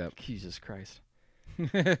getting mixed up. Jesus Christ.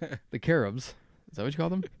 The carobs. Is that what you call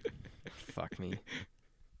them? Fuck me.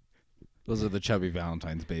 Those are the chubby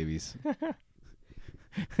Valentine's babies.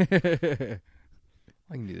 I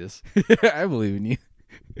can do this. I believe in you.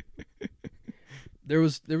 There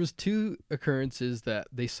was two occurrences that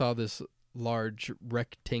they saw this large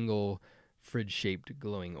rectangle fridge-shaped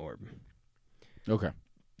glowing orb. Okay.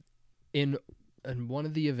 In one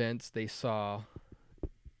of the events, they saw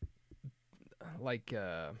like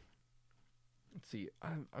let's see,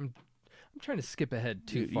 I'm trying to skip ahead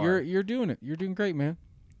too far. You're doing it. You're doing great, man.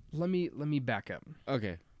 Let me back up.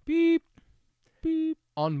 Okay. Beep. Beep.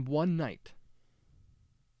 On one night,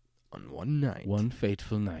 One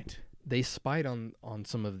fateful night. they spied on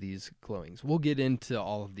some of these glowings. We'll get into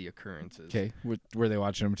all of the occurrences. Okay. Were they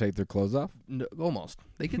watching them take their clothes off? No, almost.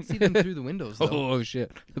 They could see them through the windows, though. Oh,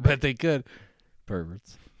 shit. I bet they could.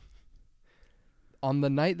 Perverts. On the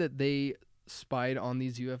night that they spied on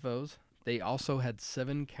these UFOs, they also had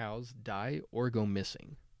 7 cows die or go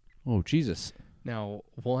missing. Oh, Jesus. Now,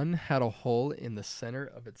 one had a hole in the center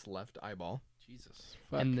of its left eyeball, Jesus.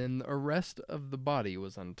 and then the rest of the body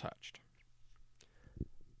was untouched.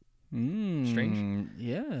 Strange.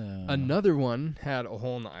 Yeah. Another one had a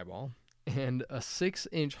hole in the eyeball and a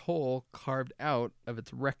 6-inch hole carved out of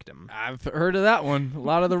its rectum. I've heard of that one. A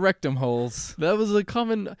lot of the rectum holes. That was a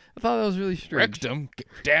common. I thought that was really strange. Rectum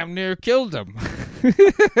damn near killed him.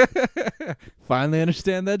 Finally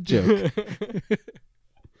understand that joke.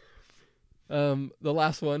 The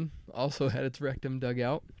last one also had its rectum dug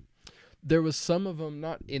out. There was some of them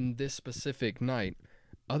not in this specific night.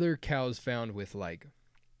 Other cows found with like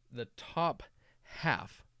the top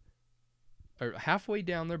half or halfway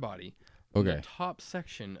down their body. Okay. The top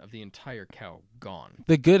section of the entire cow gone.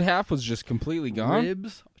 The good half was just completely gone?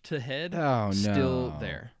 Ribs to head Oh, no. still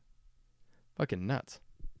there. Fucking nuts.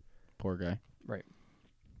 Poor guy. Right.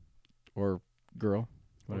 Or girl. Or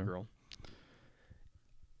Whatever. girl.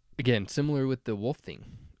 Again, similar with the wolf thing.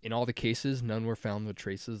 In all the cases, none were found with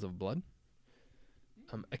traces of blood.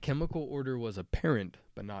 A chemical odor was apparent,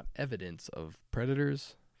 but not evidence of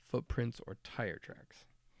predators, footprints, or tire tracks.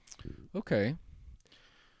 Okay.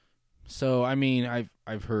 So, I mean,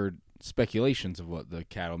 I've heard speculations of what the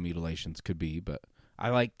cattle mutilations could be, but I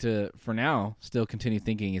like to, for now, still continue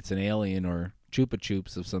thinking it's an alien or chupa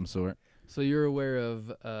chups of some sort. So you're aware of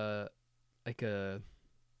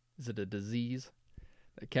is it a disease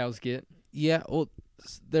that cows get? Yeah, well,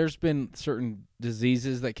 there's been certain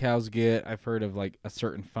diseases that cows get. I've heard of like a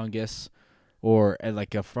certain fungus or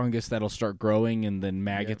like a fungus that'll start growing and then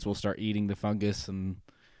maggots will start eating the fungus and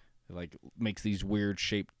it like makes these weird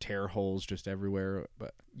shaped tear holes just everywhere.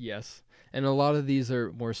 But Yes, and a lot of these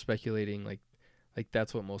are more speculating. Like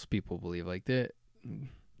that's what most people believe. Like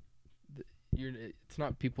it's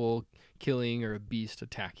not people killing or a beast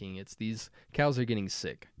attacking. It's these cows are getting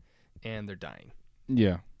sick, and they're dying.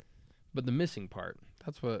 yeah, But the missing part,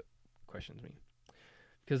 that's what questions me.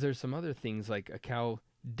 Because there's some other things like a cow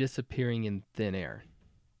disappearing in thin air.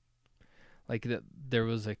 Like that, there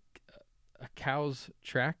was a cow's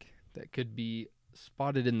track that could be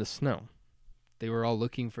spotted in the snow. They were all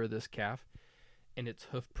looking for this calf, and its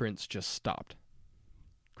hoof prints just stopped.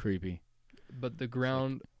 creepy. But the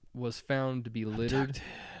ground was found to be littered.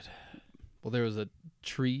 Well, there was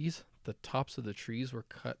trees. The tops of the trees were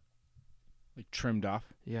cut. Like trimmed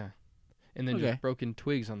off. Yeah. And then Okay. just broken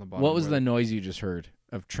twigs on the bottom. What was where the noise you just heard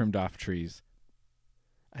of trimmed off trees?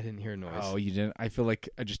 I didn't hear a noise. Oh, you didn't? I feel like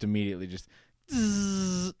I just immediately just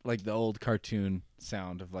zzz, like the old cartoon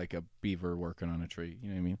sound of like a beaver working on a tree. You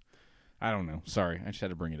know what I mean? I don't know. Sorry, I just had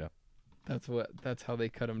to bring it up. That's how they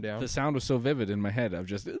cut them down. The sound was so vivid in my head.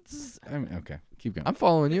 Okay, keep going. I'm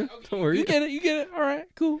following you. Don't worry. You get it. All right,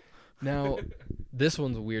 cool. Now, this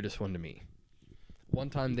one's the weirdest one to me. One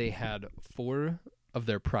time they had 4 of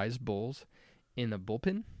their prize bulls in a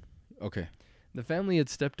bullpen. Okay. The family had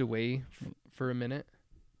stepped away for a minute,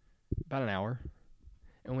 about an hour,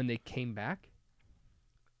 and when they came back,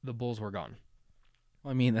 the bulls were gone.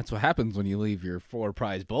 I mean, that's what happens when you leave your 4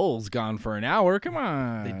 prize bowls gone for an hour. Come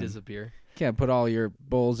on. They disappear. Can't put all your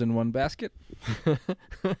bowls in one basket.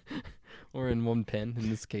 Or in one pen, in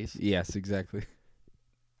this case. Yes, exactly.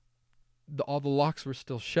 All the locks were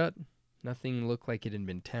still shut. Nothing looked like it had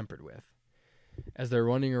been tampered with. As they're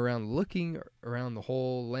running around looking around the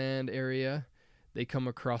whole land area, they come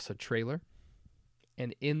across a trailer.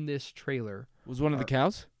 And in this trailer Was one of the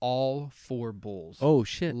cows? all 4 bulls Oh,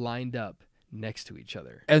 shit. lined up next to each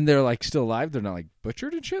other. And they're like still alive? They're not like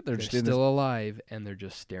butchered and shit? They're just in still alive, and they're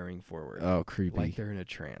just staring forward. Oh, creepy. Like they're in a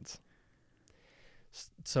trance.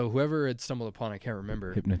 So whoever had stumbled upon, I can't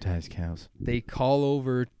remember, Hypnotized cows. they call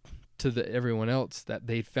over to everyone else that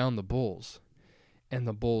they'd found the bulls. And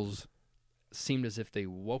the bulls seemed as if they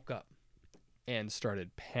woke up and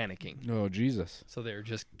started panicking. Oh, Jesus. So they were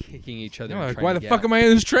just kicking each other. They're like, why the fuck am I in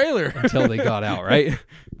this trailer? Until they got out, right?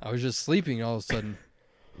 I was just sleeping, and all of a sudden,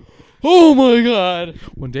 Oh, my God.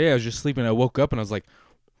 One day I was just sleeping. I woke up and I was like,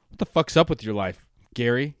 what the fuck's up with your life,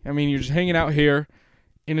 Gary? I mean, you're just hanging out here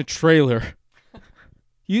in a trailer.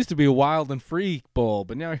 You used to be a wild and free bull,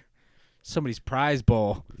 but now you're somebody's prize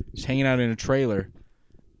bull, just hanging out in a trailer.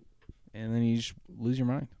 And then you just lose your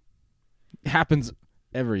mind. It happens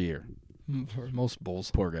every year. for most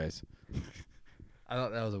bulls. Poor guys. I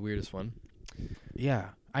thought that was the weirdest one. Yeah.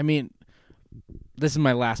 I mean, this is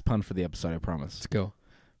my last pun for the episode, I promise. Let's go.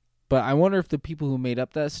 But I wonder if the people who made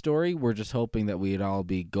up that story were just hoping that we'd all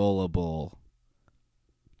be gullible.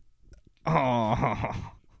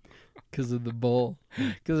 Oh. Because of the bull.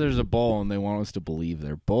 Because there's a bull and they want us to believe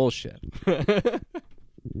their bullshit. That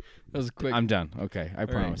was quick. I'm done. Okay, I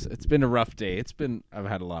promise. It's been a rough day. I've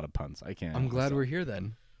had a lot of puns. I can't. I'm glad we're here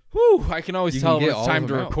then. Whew, I can always You tell can when get it's all time of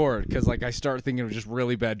to them out. record because like I start thinking of just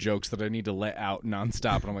really bad jokes that I need to let out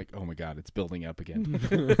nonstop, and I'm like, oh my God, it's building up again.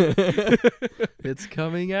 It's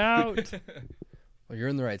coming out. Well, you're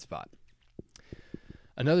in the right spot.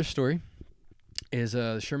 Another story is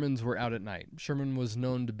Shermans were out at night. Sherman was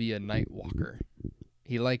known to be a night walker.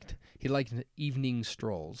 He liked evening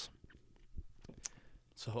strolls.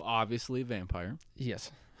 So obviously a vampire.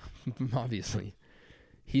 Yes, obviously.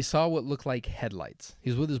 He saw what looked like headlights.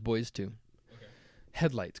 He's with his boys too. Okay.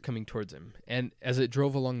 Headlights coming towards him, and as it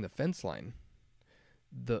drove along the fence line,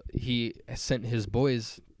 he sent his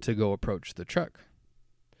boys to go approach the truck.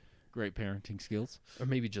 Great parenting skills. Or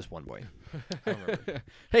maybe just one boy. I don't remember.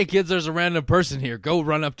 Hey kids, there's a random person here. Go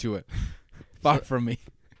run up to it. Far from me.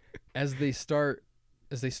 As they start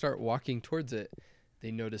walking towards it,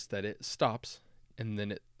 they notice that it stops, and then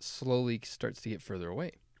it slowly starts to get further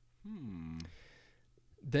away.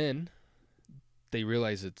 Then they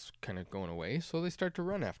realize it's kind of going away, so they start to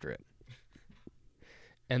run after it.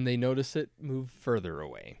 And they notice it move further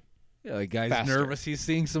away. Yeah, the guy's Faster. nervous. He's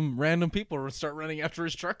seeing some random people start running after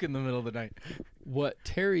his truck in the middle of the night. What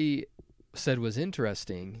Terry said was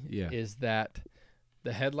interesting Yeah. is that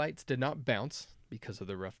the headlights did not bounce because of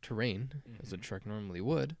the rough terrain, as a truck normally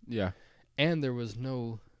would, Yeah. and there was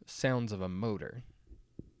no sounds of a motor.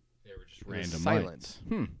 They were just It was silence.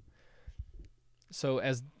 So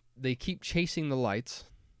as they keep chasing the lights,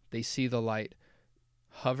 they see the light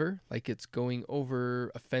hover like it's going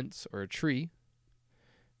over a fence or a tree,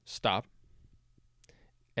 stop,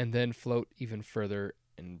 and then float even further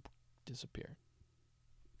and disappear.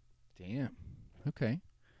 Damn. Okay.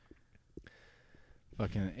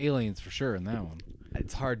 Fucking aliens for sure in that one.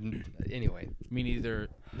 It's hard. Anyway, I mean, either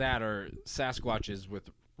that or Sasquatches with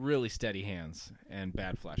really steady hands and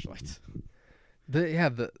bad flashlights.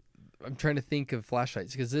 I'm trying to think of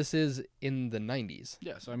flashlights because this is in the 90s.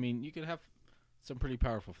 Yeah, so I mean, you could have some pretty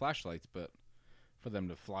powerful flashlights, but for them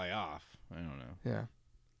to fly off, I don't know. Yeah.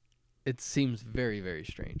 It seems very, very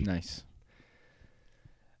strange. Nice.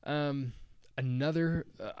 Other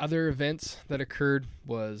events that occurred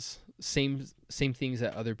was same things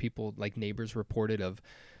that other people, like neighbors, reported of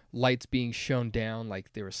lights being shown down,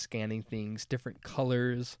 like they were scanning things, different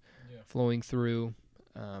colors flowing through.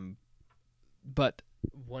 But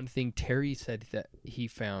one thing Terry said that he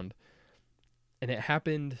found, and it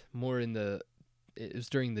happened more it was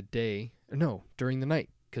during the day, during the night,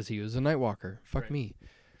 because he was a night walker. Fuck me.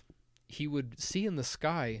 He would see in the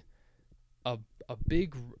sky a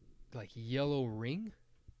big, like, yellow ring,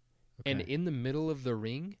 and in the middle of the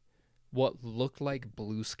ring, what looked like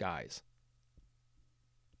blue skies.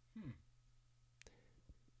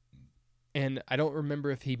 And I don't remember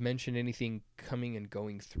if he mentioned anything coming and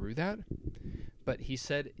going through that, but he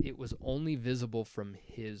said it was only visible from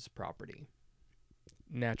his property.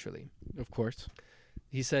 Naturally. Of course.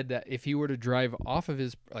 He said that if he were to drive off of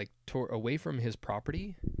his away from his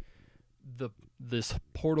property, this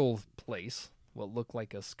portal place, what looked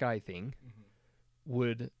like a sky thing,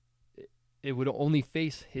 would only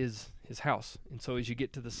face his house. And so as you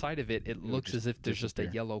get to the side of it, it looks as if there's just a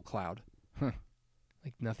yellow cloud. Huh.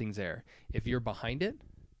 Like nothing's there. If you're behind it,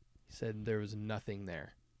 he said there was nothing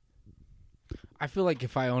there. I feel like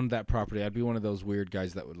if I owned that property, I'd be one of those weird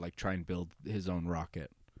guys that would like try and build his own rocket.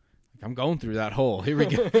 Like, I'm going through that hole. Here we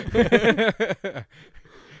go.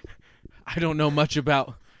 I don't know much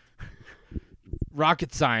about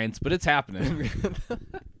rocket science, but it's happening.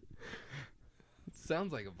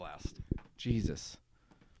 Sounds like a blast. Jesus.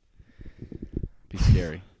 Be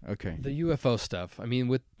scary. Okay. The UFO stuff. I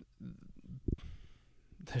mean,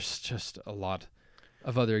 there's just a lot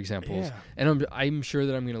of other examples, Yeah. and I'm sure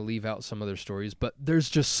that I'm going to leave out some other stories, but there's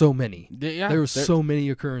just so many. Yeah. There's so many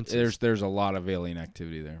occurrences. There's a lot of alien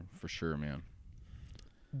activity there for sure, man.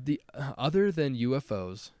 The other than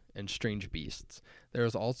UFOs and strange beasts,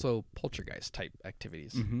 there's also poltergeist type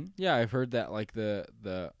activities. Mm-hmm. Yeah, I've heard that like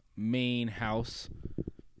the main house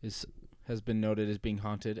has been noted as being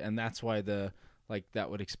haunted, and that's why that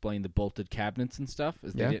would explain the bolted cabinets and stuff.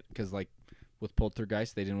 Because like with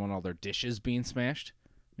poltergeist, they didn't want all their dishes being smashed.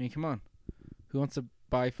 I mean, come on, who wants to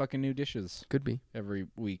buy fucking new dishes Could be. every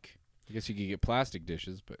week? I guess you could get plastic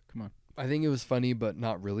dishes, but come on. I think it was funny, but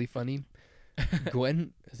not really funny.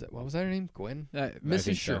 Gwen, what was that her name? Gwen? I Mrs. think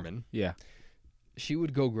so. Sherman. Yeah. She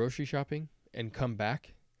would go grocery shopping and come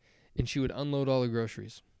back, and she would unload all the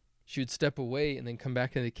groceries. She would step away and then come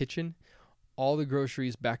back into the kitchen, all the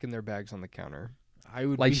groceries back in their bags on the counter. I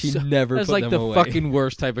would Like be she so, never that's put like them the away. fucking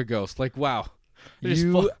worst type of ghost. Like, wow.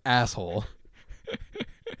 You asshole.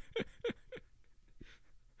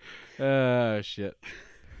 Shit.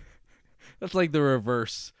 That's like the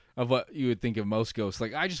reverse of what you would think of most ghosts.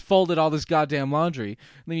 Like, I just folded all this goddamn laundry,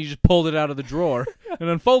 and then you just pulled it out of the drawer and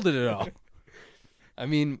unfolded it all. I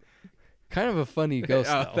mean, kind of a funny ghost,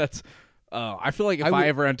 though. I feel like if I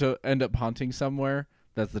ever end up hunting somewhere,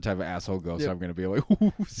 that's the type of asshole ghost I'm going to be like,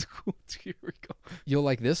 ooh, here we go. You'll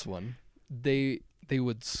like this one. They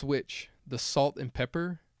would switch. The salt and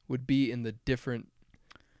pepper would be in the different.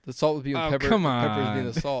 The salt would be with pepper. Come The pepper would be on.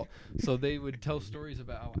 the salt. So they would tell stories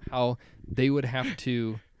about how they would have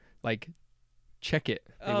to, like, check it.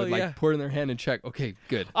 They would like pour it in their hand and check. Okay,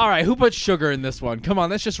 good. All right, who put sugar in this one? Come on,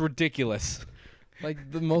 that's just ridiculous.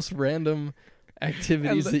 Like the most random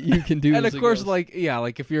activities that you can do. And as of a course, ghost.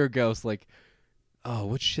 like if you're a ghost, like, oh,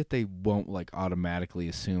 what shit they won't like automatically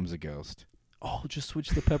assume's a ghost. Oh, just switch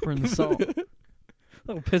the pepper and the salt.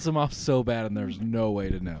 That'll piss them off so bad, and there's no way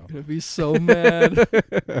to know. I'd be so mad.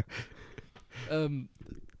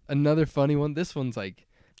 Another funny one. This one's like,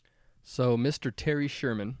 so Mr. Terry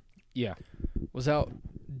Sherman, Yeah, was out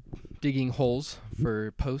digging holes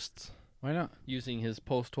for posts why not? using his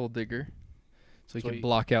post hole digger, so he That's what could he-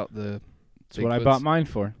 block out the. That's what I Bigfoots. bought mine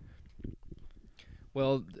for.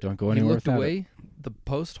 Well, Don't go he anywhere looked without away. it. The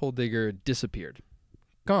post hole digger disappeared,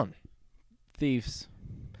 gone. Thieves.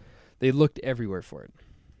 They looked everywhere for it,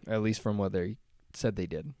 at least from what they said they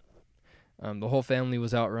did. The whole family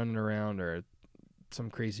was out running around or some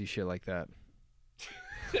crazy shit like that.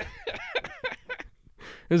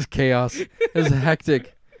 It was chaos. It was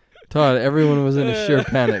hectic. Todd, everyone was in a sheer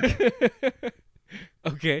panic. It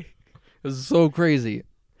Okay. was so crazy.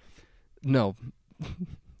 No.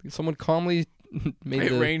 Someone calmly made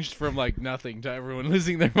It ranged from like nothing to everyone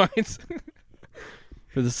losing their minds.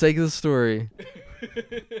 for the sake of the story,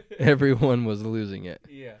 everyone was losing it.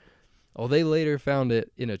 Yeah. Oh, they later found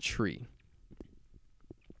it in a tree.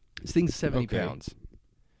 This thing's 70 Okay. pounds.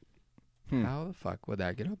 How the fuck would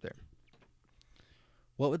that get up there?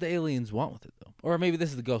 What would the aliens want with it though? Or maybe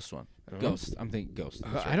this is the ghost one. I don't know. Ghost. I'm thinking ghost.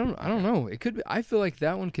 That's I don't know. It could be. I feel like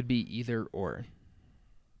that one could be either or.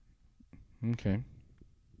 right. Okay.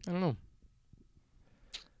 I don't know.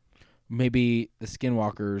 Maybe the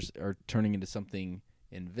skinwalkers are turning into something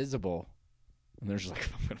invisible, and they're just like,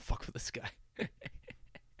 I'm gonna fuck with this guy.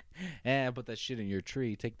 Put that shit in your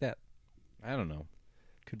tree. Take that. I don't know.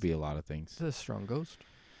 Could be a lot of things. It's a strong ghost.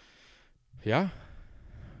 Yeah.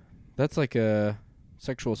 That's like a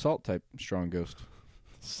sexual assault type strong ghost.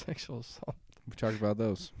 Sexual assault. We talked about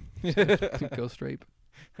those. Ghost rape.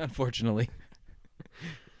 Unfortunately.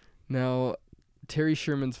 Now, Terry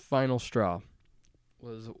Sherman's final straw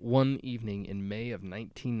was one evening in May of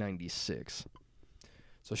 1996.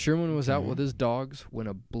 So Sherman was out Okay. with his dogs when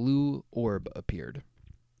a blue orb appeared.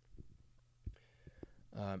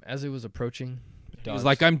 As it was approaching, He was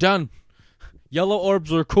like, I'm done. Yellow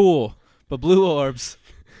orbs are cool, but blue orbs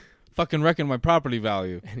fucking wrecking my property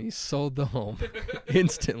value. and he sold the home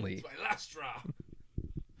instantly. My last straw.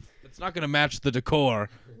 It's not going to match the decor.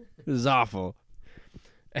 This is awful.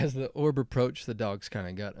 As the orb approached, the dogs kind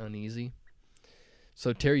of got uneasy.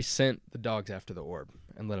 So Terry sent the dogs after the orb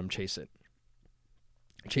and let them chase it.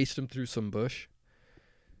 Chased him through some bush,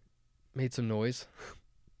 made some noise,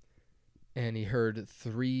 and he heard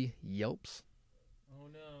 3 yelps Oh,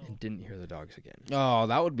 no. and didn't hear the dogs again. Oh,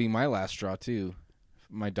 that would be my last straw, too. If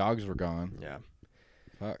my dogs were gone. Yeah.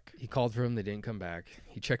 Fuck. He called for them. They didn't come back.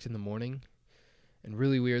 He checked in the morning, and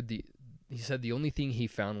really weird, he said the only thing he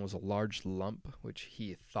found was a large lump, which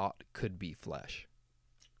he thought could be flesh.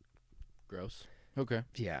 Gross. Okay.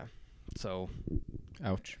 Yeah. So,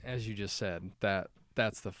 Ouch. as you just said,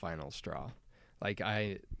 that's the final straw. Like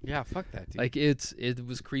Yeah, fuck that, dude. Like it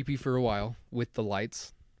was creepy for a while with the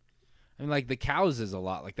lights. I mean, like, the cows is a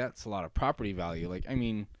lot. Like, that's a lot of property value. Like, I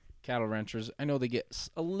mean, cattle ranchers, I know they get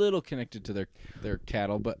a little connected to their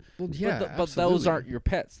cattle, but Well, but those aren't your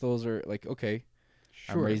pets. Those are, like, okay,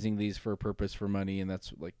 I'm Sure. raising these for a purpose for money, and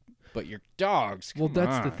that's, like, but your dogs, Well, come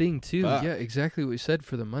that's the on. thing too. Fuck. Yeah, exactly what you said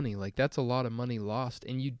for the money. Like that's a lot of money lost,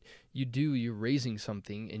 and you're raising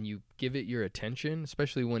something and you give it your attention,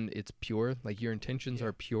 especially when it's pure. Like your intentions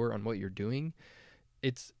are pure on what you're doing.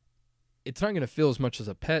 It's not gonna feel as much as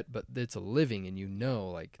a pet, but it's a living, and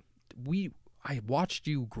like I watched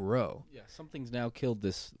you grow. Yeah, something's now killed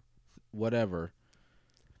this whatever,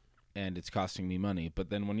 and it's costing me money. But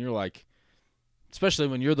then when you're like, especially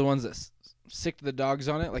when you're the ones that sicked the dogs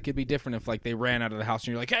on it, like it'd be different if like they ran out of the house and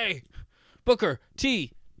you're like, hey, Booker,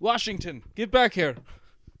 T, Washington, get back here.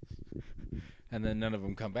 And then none of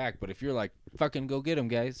them come back. But if you're like, fucking go get them,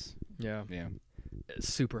 guys. Yeah. Yeah.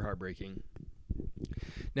 It's super heartbreaking.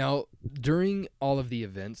 Now, during all of the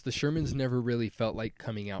events, the Shermans never really felt like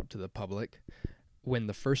coming out to the public. When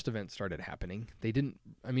the first event started happening, they don't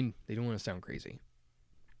want to sound crazy.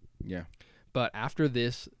 Yeah. But after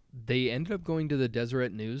this, they ended up going to the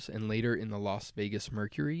Deseret News and later in the Las Vegas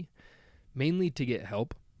Mercury, mainly to get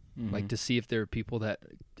help, like to see if there are people that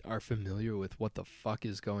are familiar with what the fuck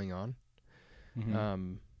is going on.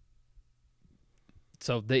 Mhm.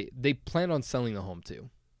 So they plan on selling the home too.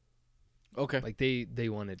 Okay. Like they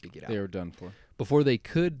wanted to get out. They were done for. Before they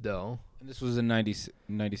could, though, And this was in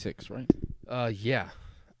 96, right? yeah,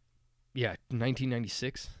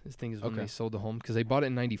 1996. This thing is when Okay. they sold the home because they bought it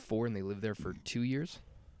in '94 and they lived there for 2 years.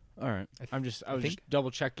 All right. I was think- just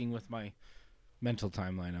double checking with my mental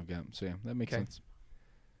timeline I've got. So yeah, that makes Okay. sense.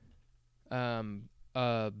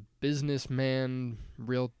 Businessman,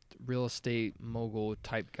 real estate mogul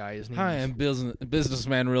type guy. His name Hi, is, I'm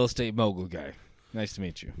businessman, real estate mogul guy. Nice to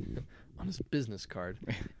meet you. on his business card,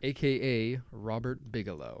 a.k.a. Robert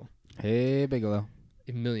Bigelow, Hey, Bigelow.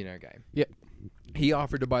 a millionaire guy. Yep. He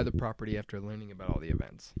offered to buy the property after learning about all the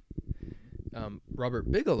events.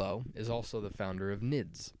 Robert Bigelow is also the founder of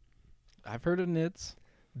NIDS, I've heard of NIDS.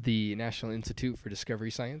 the National Institute for Discovery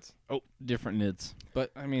Science. Oh, different NIDS.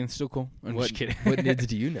 But, I mean, it's still cool. I'm just kidding. What NIDS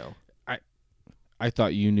do you know? I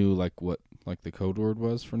thought you knew, what the code word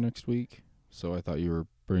was for next week. So I thought you were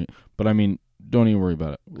brilliant. But, I mean, don't even worry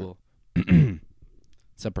about it. We'll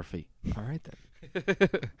separate fee. All right, then.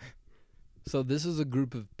 So this is a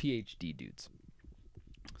group of PhD dudes.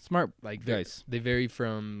 Smart Like guys. They vary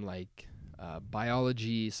from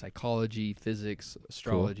biology, psychology, physics,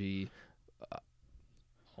 astrology,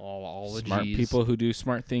 all ologies. Smart people who do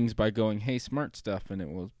smart things by going, hey, smart stuff. And it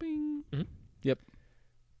was bing. Mhm. Yep.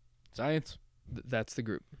 Science. That's the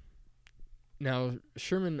group. Now,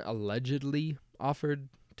 Sherman allegedly offered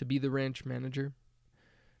to be the ranch manager.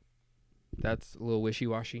 That's a little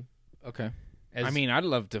wishy-washy. Okay. As, I mean, I'd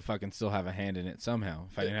love to fucking still have a hand in it somehow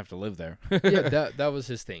if I didn't have to live there. yeah, that was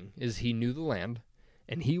his thing, is he knew the land,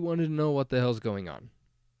 and he wanted to know what the hell's going on.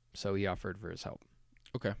 So he offered for his help.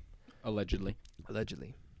 Allegedly.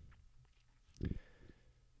 Allegedly. A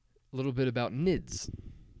little bit about NIDS.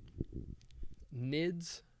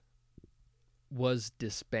 NIDS was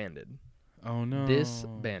disbanded. Oh, no.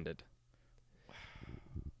 Disbanded.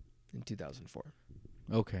 In 2004.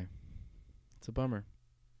 Okay. It's a bummer.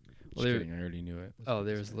 Well, Just there- kidding. I already knew it. Oh,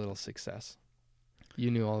 there's little success. You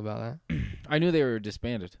knew all about that? I knew they were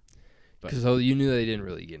disbanded. But- Because you knew they didn't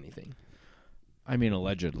really get anything. I mean,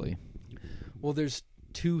 allegedly. Well, there's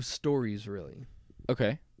 2 stories, really.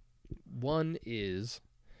 Okay. One is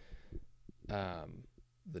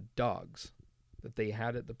the dogs that they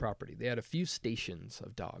had at the property. They had a few stations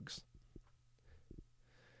of dogs.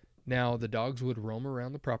 Now, the dogs would roam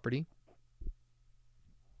around the property.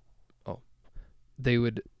 Oh. They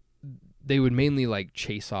would they would mainly like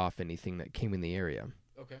chase off anything that came in the area.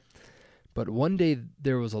 Okay. But one day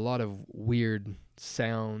there was a lot of weird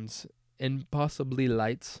sounds and possibly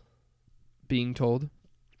lights being told.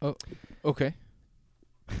 Okay.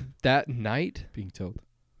 That night, Being told.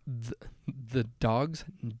 the dogs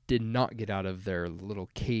did not get out of their little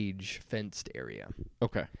cage fenced area.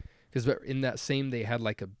 Okay. Because in that same, they had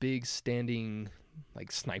like a big standing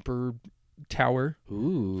like sniper tower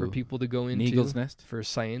Ooh. for people to go An into. eagle's nest. For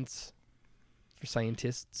scientists.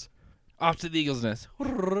 Off to the eagle's nest.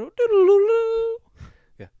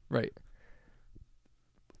 Right.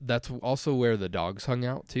 That's also where the dogs hung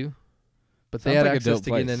out too. But they Sounds had like a access dope to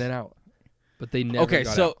get in place. and out. But they never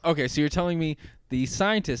got out. Okay, so you're telling me the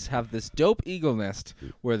scientists have this dope eagle nest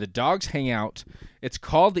where the dogs hang out. It's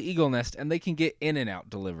called the eagle nest, and they can get in and out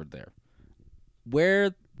delivered there. Where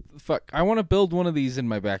the fuck? I want to build one of these in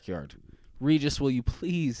my backyard. Regis, will you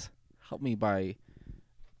please help me buy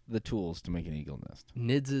the tools to make an eagle nest?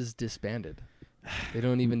 NIDS is disbanded. They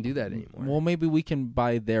don't even do that anymore. Well, maybe we can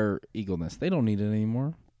buy their eagle nest. They don't need it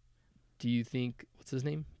anymore. Do you think, what's his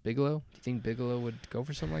name? Bigelow? Do you think Bigelow would go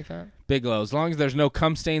for something like that? Bigelow, as long as there's no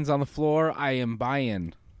cum stains on the floor, I am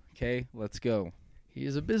buying. Okay, let's go. He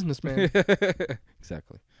is a businessman.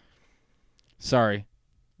 Exactly. Sorry.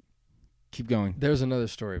 Keep going. There's another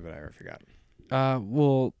story, but I forgot.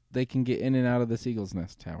 Well, they can get in and out of this eagle's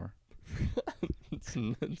nest tower.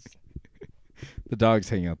 The dogs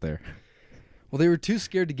hang out there. Well, they were too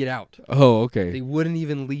scared to get out. Oh, okay. They wouldn't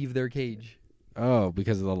even leave their cage. Oh,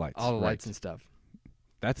 because of the lights. All the Right. lights and stuff.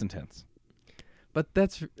 That's intense. But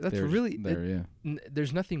that's There's- really there. Yeah.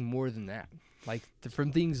 there's nothing more than that. Like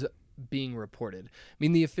from things being reported. I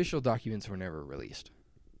mean, the official documents were never released.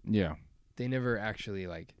 Yeah. They never actually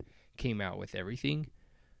like came out with everything.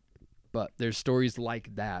 But there's stories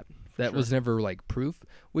like that that was never like proof.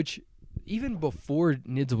 Which even before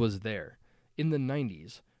NIDS was there in the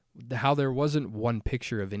 90s, how there wasn't one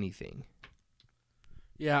picture of anything.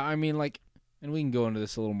 Yeah, I mean, like, and we can go into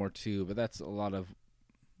this a little more too, but that's a lot of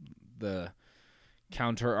the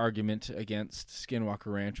counter argument against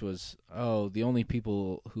Skinwalker Ranch was, oh, the only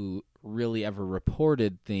people who really ever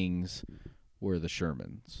reported things were the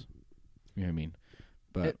Shermans. You know what I mean?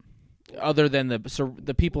 But other than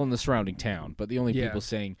the people in the surrounding town, but the only Yeah. people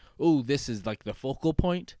saying, oh, this is like the focal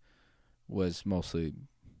point was mostly,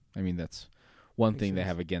 I mean, that's one Makes thing they sense.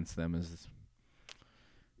 have against them is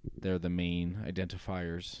they're the main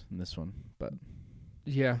identifiers in this one. But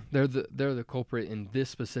Yeah, they're the culprit in this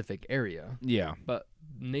specific area. yeah. But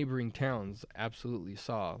neighboring towns absolutely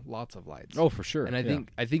saw lots of lights. Oh, for sure. and I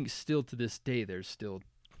yeah. think still to this day there's still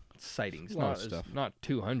sightings. A lot Not of stuff. not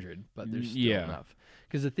 200, but there's still Yeah. enough.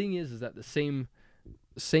 Because the thing is that the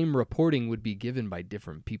same reporting would be given by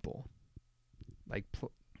different people. Like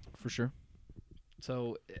for sure.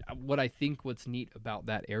 so, what I think what's neat about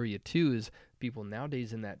that area too is people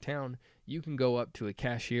nowadays in that town, you can go up to a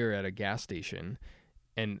cashier at a gas station,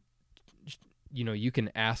 and you can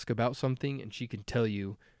ask about something, and she can tell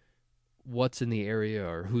you what's in the area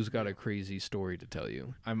or who's got a crazy story to tell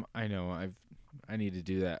you. I know. I need to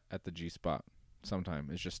do that at the G Spot sometime.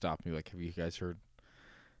 It's just stop me. Like, have you guys heard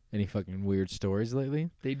any fucking weird stories lately?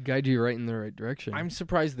 They'd guide you right in the right direction. I'm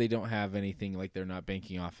surprised they don't have anything, like they're not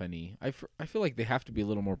banking off any. I feel like they have to be a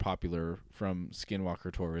little more popular from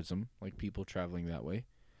Skinwalker tourism, like people traveling that way.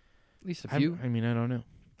 At least a few. I mean, I don't know.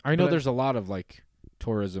 I know But there's a lot of like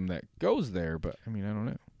tourism that goes there, but I mean, I don't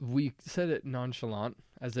know. We said it nonchalant,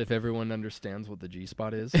 as if everyone understands what the G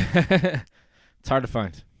spot is. It's hard to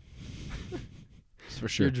find. That's for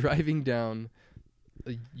sure. You're driving down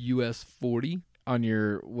a US 40. On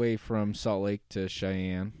your way from Salt Lake to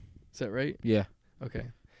Cheyenne. Is that right? Yeah, Okay.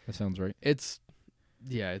 that sounds right. It's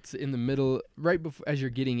in the middle, right before as you're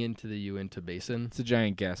getting into the Uinta Basin. It's a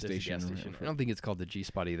giant gas There's a station. gas station. I don't think it's called the G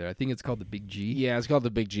spot either. I think it's called the Big G. Yeah, it's called the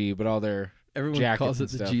Big G, but all their Everyone jackets calls and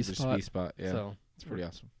it the stuff G is just spot. G spot. Yeah, So it's pretty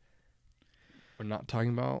awesome. we're not talking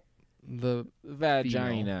about the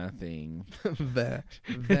Vagina thing.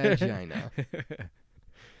 vagina.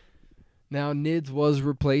 Now NIDS was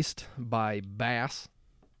replaced by Bass,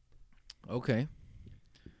 Okay.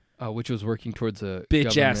 which was working towards a Bitch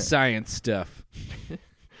government- ass science stuff.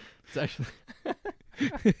 It's actually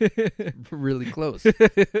really close.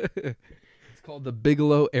 It's called the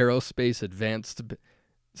Bigelow Aerospace Advanced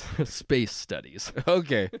Space Studies.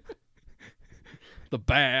 Okay. The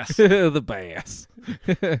Bass. The bass.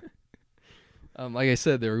 Like I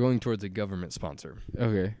said, they were going towards a government sponsor.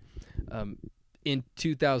 Okay. In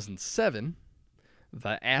 2007,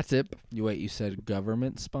 the ATIP, You said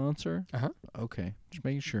government sponsor? Uh-huh. Okay. Just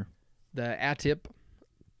making sure. the ATIP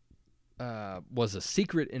was a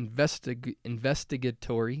secret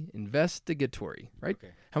investigatory, right? Okay.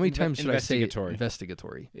 How many times should I say investigatory.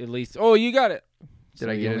 investigatory? At least. Oh, you got it. Did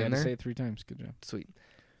I you get it only in had to there? say it 3 times. Good job. Sweet.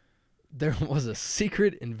 There was a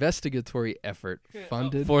secret investigatory effort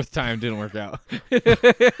funded. 4th time didn't work out.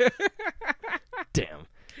 Damn.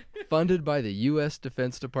 Funded by the U.S.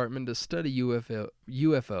 Defense Department to study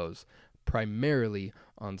UFOs, primarily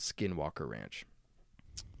on Skinwalker Ranch.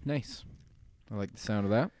 Nice. I like the sound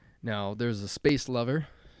of that. Now, there's a space lover.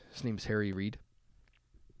 His name's Harry Reid.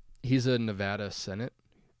 He's a Nevada Senate.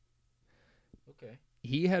 Okay.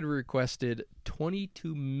 He had requested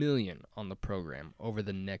 $22 million on the program over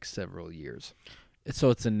the next several years. So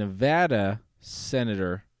it's a Nevada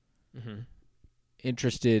senator Mm-hmm.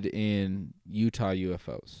 interested in Utah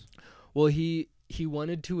UFOs. Well, he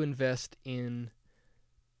wanted to invest in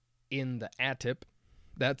the ATIP.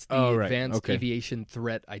 That's the Oh, right. Advanced Okay. Aviation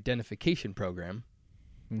Threat Identification Program.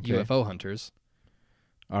 Okay. UFO hunters.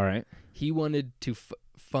 All right. He wanted to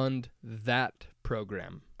fund that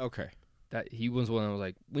program. Okay. That he was one that was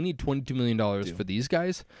like, we need $22 million Deal. for these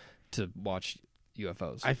guys to watch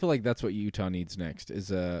UFOs. I feel like that's what Utah needs next is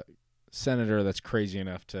a senator that's crazy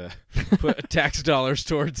enough to put tax dollars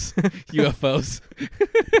towards UFOs.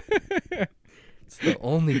 It's the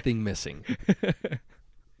only thing missing.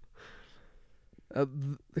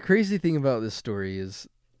 The crazy thing about this story is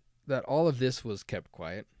that all of this was kept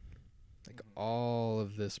quiet. Like all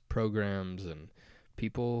of this programs and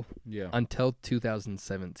people Yeah. until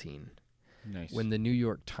 2017 Nice. when the New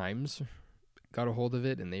York Times got a hold of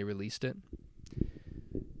it and they released it.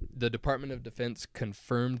 The Department of Defense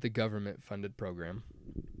confirmed the government-funded program.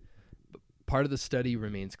 But part of the study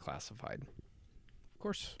remains classified. of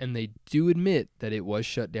course. And they do admit that it was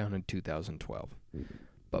shut down in 2012.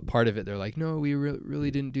 But part of it, they're like, no, we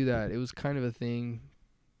really didn't do that. It was kind of a thing.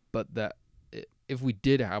 But that if we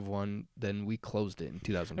did have one, then we closed it in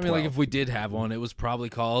 2012. I mean, like if we did have one, it was probably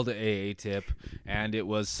called AATIP, and it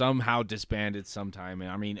was somehow disbanded sometime.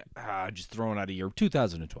 I mean, just throwing out a year,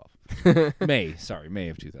 2012, May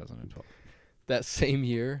of 2012. That same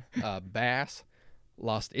year, Bass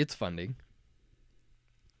lost its funding.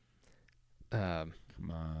 Come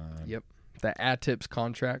on. Yep. The ATIP's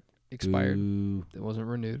contract expired. Ooh, It wasn't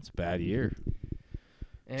renewed. it's a bad year.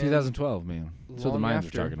 And 2012, man. That's what the long minds are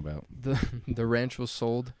after, talking about. The ranch was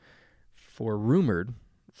sold for rumored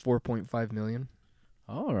 $4.5 million.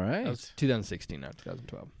 All right. That was 2016, not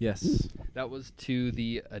 2012. Yes. That was to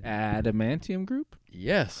the Adamantium Group?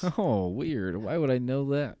 yes. Oh, weird. Why would I know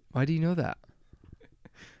that? Why do you know that?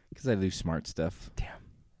 Because I do smart stuff. Damn.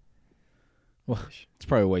 Well, it's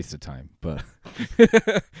probably a waste of time, but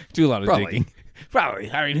do a lot of Probably. digging. Probably.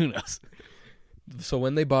 I mean, who knows? So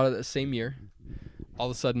when they bought it the same year, all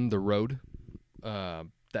of a sudden the road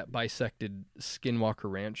that bisected Skinwalker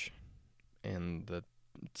Ranch and the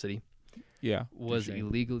city Yeah. was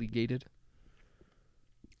illegally gated.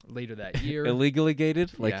 Later that year, Illegally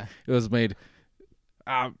gated? Like, Yeah. it was made,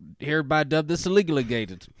 hereby dubbed this illegally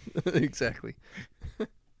gated. exactly.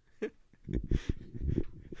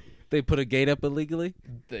 They put a gate up illegally?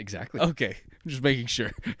 Exactly. Okay. I'm just making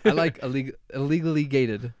sure. I like illegally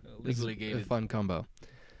gated. Illegally It's a gated. fun combo.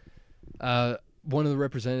 One of the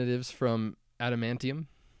representatives from Adamantium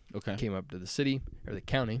Okay. came up to the city or the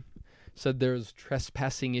county, said there was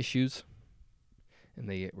trespassing issues, and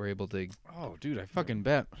they were able to. Oh, dude, I fucking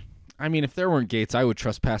bet. I mean, if there weren't gates, I would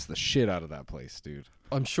trespass the shit out of that place, dude.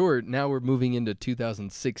 I'm sure now we're moving into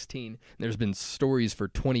 2016. There's been stories for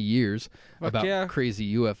 20 years Fuck about yeah.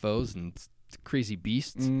 crazy UFOs and crazy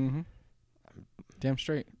beasts. Mm-hmm. Damn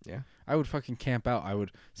straight. Yeah. I would fucking camp out. I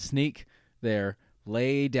would sneak there,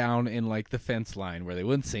 lay down in, like, the fence line where they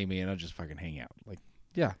wouldn't see me, and I'd just fucking hang out. Like,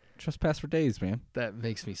 yeah, trespass for days, man. That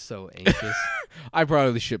makes me so anxious. I'd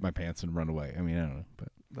probably shit my pants and run away. I mean, I don't know, but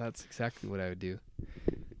That's exactly what I would do.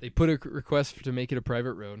 They put a request to make it a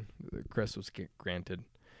private road. The request was granted.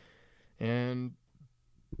 And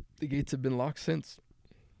the gates have been locked since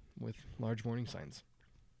with large warning signs.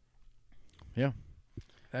 Yeah.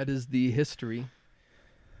 That is the history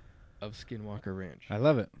of Skinwalker Ranch. I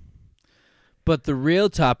love it. But the real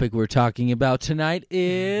topic we're talking about tonight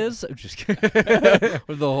is... I'm just kidding.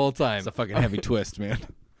 For the whole time. It's a fucking heavy twist, man.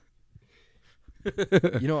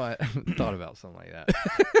 You know, I haven't thought about something like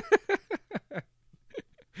that.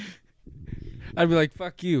 I'd be like,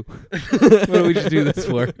 fuck you. What do we just do this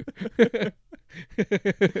for?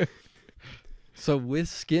 So with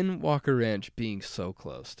Skinwalker Ranch being so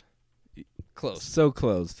closed. So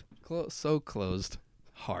closed. So closed.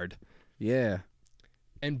 Hard. Yeah.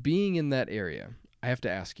 And being in that area, I have to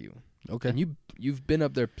ask you. Okay. And you've been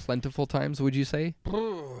up there plentiful times, would you say?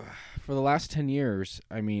 For the last 10 years,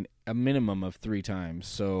 I mean, a minimum of 3 times.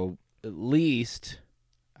 So at least,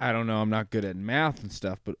 I don't know, I'm not good at math and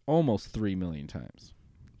stuff, but almost 3 million times.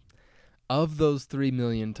 Of those 3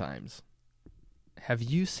 million times, have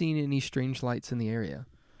you seen any strange lights in the area?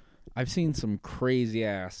 I've seen some crazy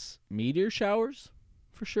ass meteor showers,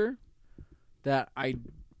 for sure, that I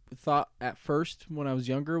thought at first when I was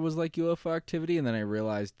younger was like UFO activity, and then I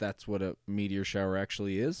realized that's what a meteor shower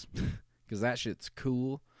actually is, because that shit's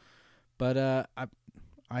cool. But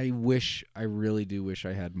I really do wish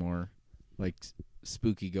I had more like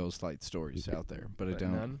spooky ghost light stories out there, but I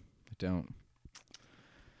don't. None? I don't.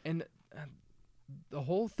 And the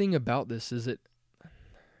whole thing about this is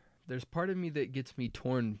there's part of me that gets me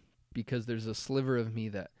torn because there's a sliver of me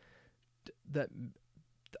that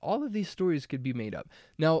all of these stories could be made up.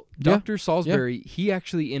 Now, Yeah. Dr. Salisbury, he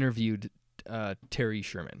actually interviewed Terry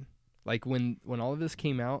Sherman. Like when all of this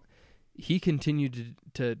came out, he continued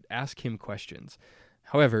to ask him questions.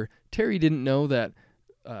 However, Terry didn't know that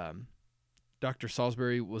Dr.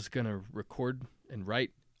 Salisbury was going to record and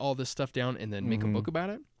write all this stuff down and then make a book about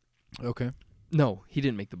it. Okay. No, he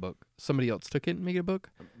didn't make the book. Somebody else took it and made a book.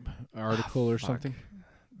 Article or fuck. something.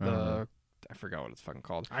 I don't know. I forgot what it's fucking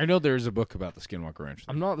called. I know there's a book about the Skinwalker Ranch.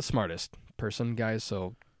 I'm not the smartest person, guys,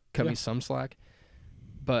 so cut me some slack.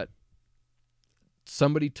 But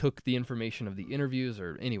somebody took the information of the interviews,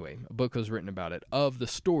 or anyway, a book was written about it, of the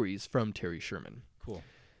stories from Terry Sherman. Cool.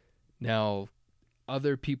 Now,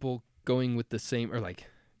 other people going with the same, or like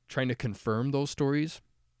trying to confirm those stories,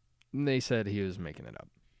 they said he was making it up.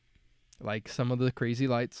 Like some of the crazy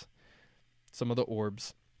lights, some of the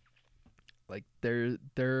orbs. Like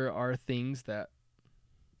there are things that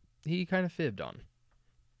he kind of fibbed on.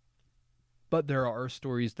 But there are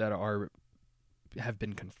stories that have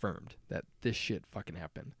been confirmed that this shit fucking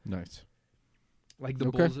happened. Nice. Like the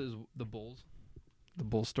Okay. Bulls. The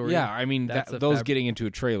bull story. Yeah, I mean, That's a those getting into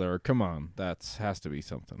a trailer, come on, has to be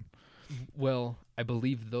something. Well, I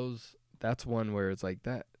believe that's one where it's like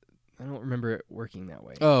that. I don't remember it working that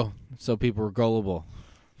way. Oh, so people were gullible.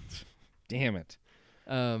 Damn it.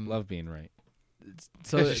 Um, Love being right.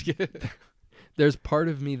 so there's part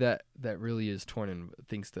of me that really is torn and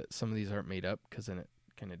thinks that some of these aren't made up, because then it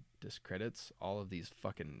kind of discredits all of these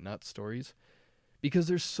fucking nut stories, because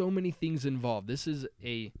there's so many things involved. This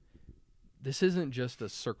isn't just a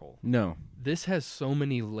circle. No. This has so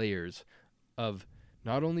many layers of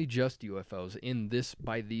not only just UFOs in this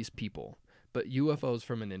by these people, but UFOs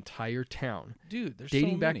from an entire town Dude, there's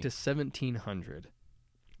dating so back many. to 1700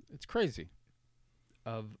 It's crazy.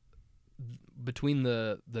 of between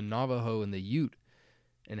the Navajo and the Ute,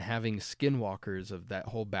 and having skinwalkers of that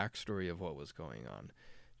whole backstory of what was going on,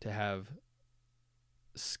 to have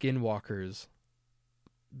skinwalkers,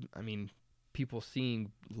 I mean, people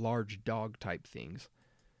seeing large dog type things.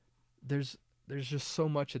 There's just so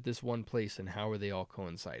much at this one place, and how are they all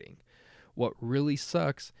coinciding? What really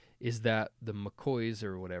sucks is that the McCoys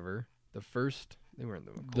or whatever, they weren't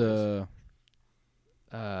the McCoys.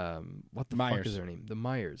 What the fuck Myers. is their name? The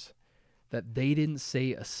Myers. That they didn't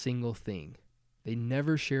say a single thing. They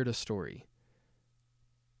never shared a story.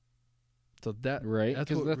 So Right, that's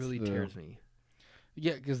 'cause what that's really the- tears me.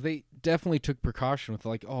 Yeah, because they definitely took precaution with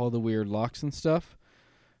like all the weird locks and stuff,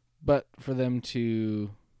 but for them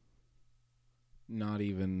to not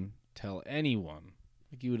even tell anyone,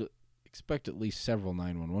 like you would expect at least several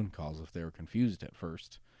 911 calls if they were confused at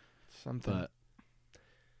first. Something. But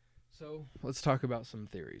So let's talk about some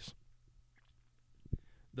theories.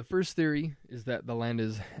 The first theory is that the land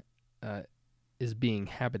is being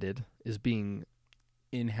inhabited.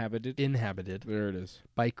 inhabited There it is.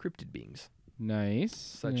 by cryptid beings, Nice.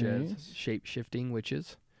 such as shape-shifting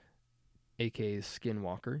witches, aka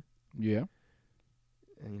skinwalker. Yeah.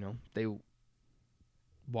 And, they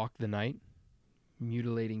walk the night,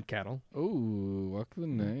 mutilating cattle. Oh, walk the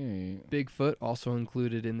night. Bigfoot also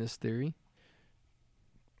included in this theory.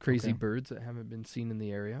 Crazy Okay. birds that haven't been seen in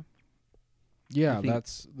the area. Yeah, I think-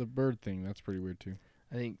 that's the bird thing. That's pretty weird too.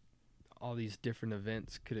 I think all these different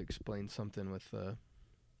events could explain something with,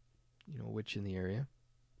 witch in the area.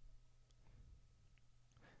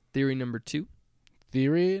 Theory number 2.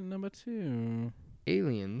 Theory number 2.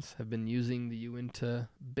 Aliens have been using the Uinta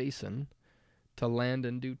Basin to land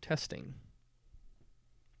and do testing.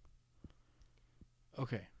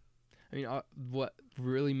 Okay. I mean, what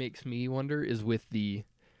really makes me wonder is with the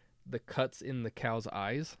cuts in the cow's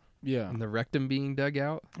eyes Yeah. and the rectum being dug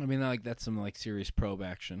out. I mean, like that's some like serious probe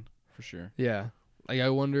action for sure. Yeah. Like, I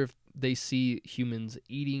wonder if they see humans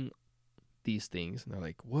eating these things, and they're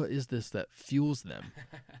like, what is this that fuels them?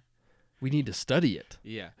 We need to study it.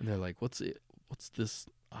 Yeah. And they're like, what's it? What's this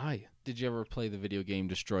eye? Did you ever play the video game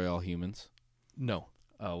Destroy All Humans? No.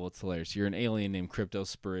 what's hilarious? You're an alien named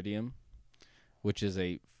Cryptosporidium, which is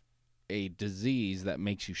a disease that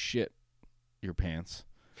makes you shit your pants.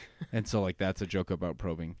 And so, like, that's a joke about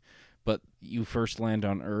probing. But you first land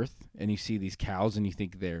on Earth, and you see these cows, and you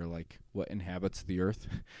think they're, like, what inhabits the Earth.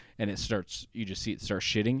 And you just see it start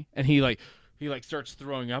shitting. And he starts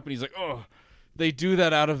throwing up, and he's like, oh, they do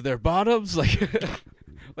that out of their bottoms?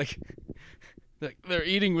 Like, like they're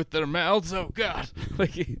eating with their mouths? Oh, God.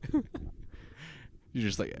 Like, you're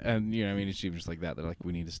just like, and, you know, I mean, it's even just like that. They're like,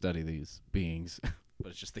 we need to study these beings. But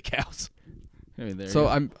it's just the cows. I mean, So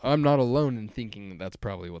I'm not alone in thinking that's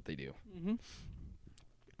probably what they do. Mm-hmm.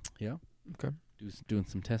 Yeah. Okay. Doing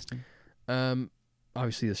some testing.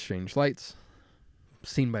 Obviously the strange lights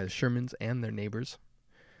seen by the Shermans and their neighbors,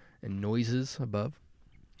 and noises above.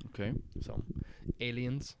 Okay. So,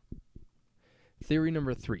 aliens. Theory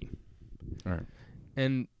number 3. All right.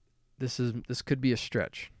 And this could be a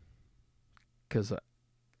stretch, because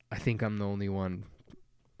I think I'm the only one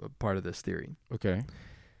a part of this theory. Okay.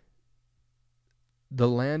 The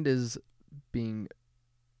land is being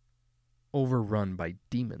overrun by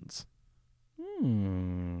demons.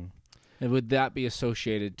 And would that be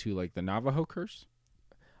associated to, like, the Navajo curse?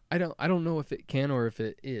 I don't know if it can or if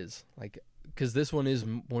it is, like, because this one is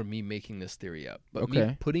more me making this theory up, but me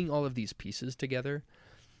Okay. putting all of these pieces together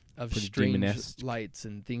of Pretty strange demonesque. lights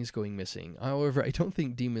and things going missing. However, I don't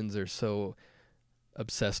think demons are so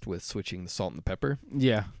obsessed with switching the salt and the pepper.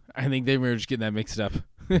 Yeah. I think they were just getting that mixed up.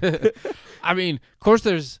 I mean, of course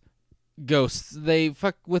there's ghosts. They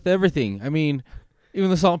fuck with everything. I mean, even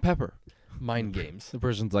the salt and pepper. Mind games. The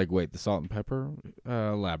person's like, wait, the salt and pepper?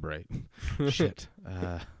 Elaborate. Shit.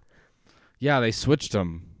 Yeah, they switched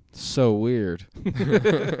them. So weird.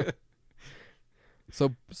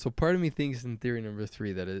 So part of me thinks in theory number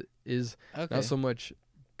 3 that it is Okay. not so much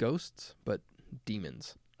ghosts, but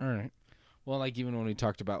demons. All right. Well, like, even when we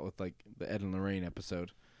talked about with, like, the Ed and Lorraine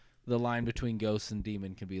episode, the line between ghosts and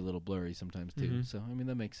demon can be a little blurry sometimes, too. Mhm. So, I mean,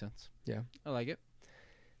 that makes sense. Yeah. I like it.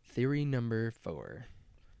 Theory number 4.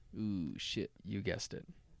 Ooh, shit. You guessed it.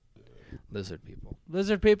 Lizard people.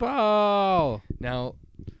 Lizard people! All Now,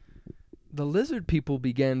 the lizard people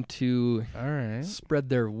began to right. spread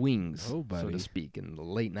their wings, Oh, so buddy. to speak, in the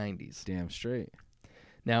late 90s. Damn straight.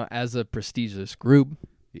 Now, as a prestigious group,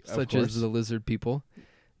 Of such course. as the lizard people,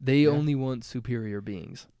 they Yeah. only want superior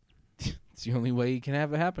beings. It's the only way you can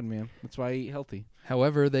have it happen, man. That's why I eat healthy.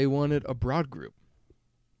 However, they wanted a broad group.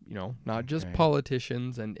 You know, not just Okay.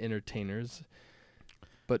 politicians and entertainers,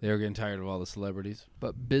 They were getting tired of all the celebrities.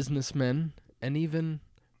 but businessmen and even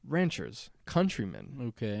ranchers, countrymen,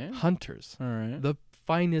 Okay. hunters, All right. the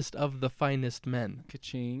finest of the finest men.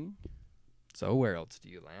 Ka-ching. So where else do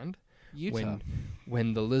you land? Utah.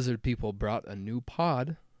 When the lizard people brought a new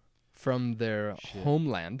pod from their Shit.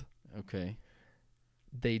 homeland, Okay.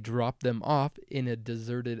 they dropped them off in a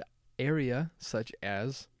deserted area such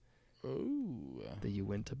as Ooh. the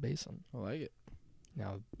Uinta Basin. I like it.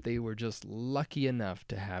 Now, they were just lucky enough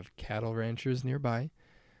to have cattle ranchers nearby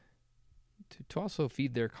to also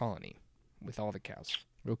feed their colony with all the cows.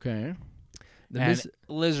 Okay. The And mis-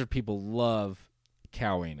 lizard people love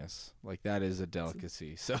cow anus. Like, that is a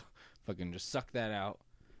delicacy. So, fucking just suck that out.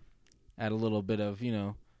 Add a little bit of,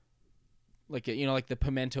 like the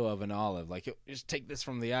pimento of an olive. Like, just take this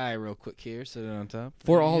from the eye real quick here, set it on top.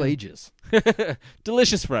 for There all you ages. go.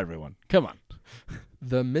 Delicious for everyone. Come on.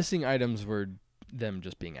 The missing items were them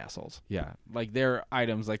just being assholes. Yeah. Like, they're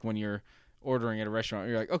items, like, when you're ordering at a restaurant,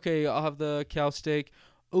 you're like, okay, I'll have the cow steak.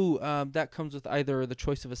 Ooh, that comes with either the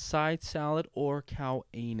choice of a side salad or cow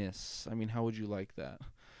anus. I mean, how would you like that?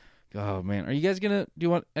 Oh, man. Are you guys going to, do you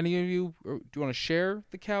want, any of you, or do you want to share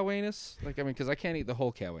the cow anus? Like, I mean, because I can't eat the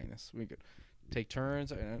whole cow anus. We could take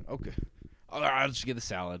turns. Okay. I'll just get the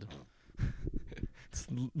salad. It's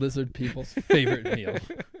lizard people's favorite meal.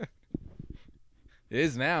 It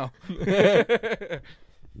is now.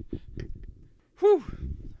 Whew.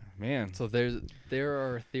 Man. So there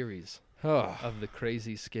are theories Oh, of the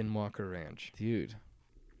crazy Skinwalker Ranch. dude.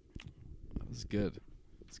 That was good.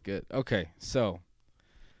 It's good. Okay, so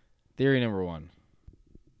theory number 1.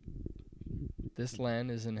 This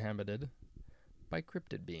land is inhabited by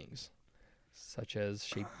cryptid beings, such as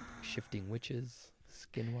shape-shifting witches,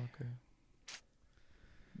 Skinwalker,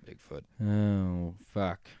 Bigfoot. Oh,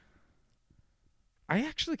 fuck. I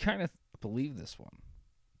actually kind of believe this one.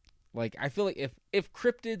 Like, I feel like if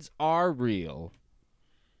cryptids are real,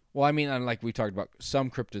 well, I mean, like we talked about, some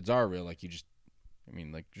cryptids are real. Like, just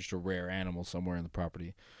a rare animal somewhere in the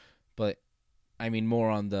property. But, I mean, more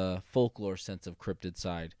on the folklore sense of cryptid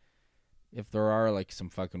side. If there are, like, some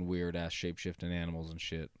fucking weird-ass shape-shifting animals and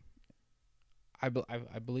shit, I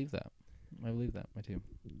believe that. I believe that. Me too.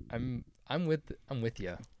 I'm with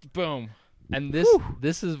you. Boom. And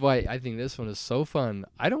this is why I think this one is so fun.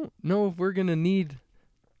 I don't know if we're gonna need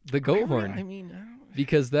the goat horn I mean,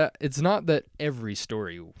 because that it's not that every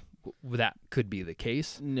story that could be the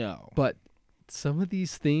case, no. but some of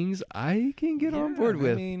these things I can get on board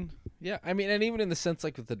with. I mean, and even in the sense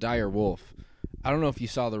like with the dire wolf, I don't know if you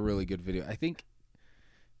saw the really good video. I think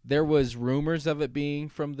there was rumors of it being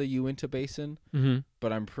from the Uinta Basin,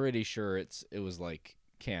 but I'm pretty sure it was like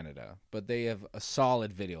Canada. But they have a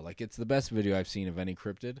solid video. Like it's the best video I've seen of any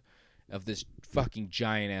cryptid of this fucking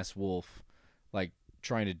giant ass wolf, like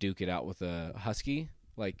trying to duke it out with a husky,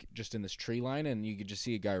 like just in this tree line, and you could just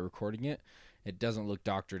see a guy recording it. It doesn't look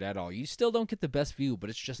doctored at all. You still don't get the best view, but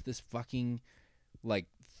it's just this fucking like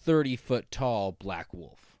 30-foot tall black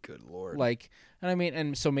wolf. Good Lord. Like, and I mean,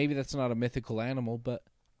 and so maybe that's not a mythical animal, but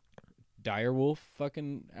dire wolf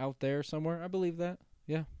fucking out there somewhere. I believe that.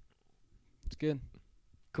 Yeah. It's good.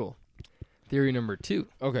 Cool. Theory number 2.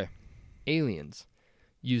 Okay. Aliens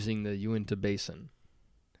using the Uinta Basin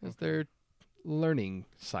as their learning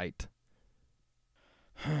site.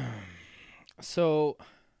 So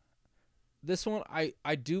this one,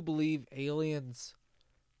 I do believe aliens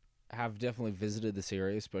have definitely visited this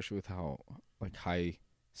area, especially with how like high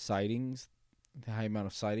amount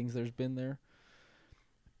of sightings there's been there.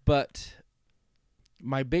 But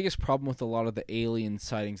my biggest problem with a lot of the alien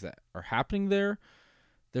sightings that are happening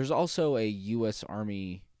there's also a U.S.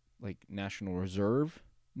 Army like National Reserve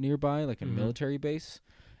nearby, like a military base,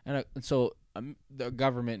 and so the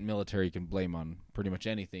government and military can blame on pretty much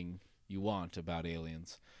anything you want about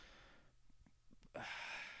aliens.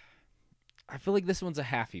 I feel like this one's a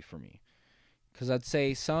halfie for me, because I'd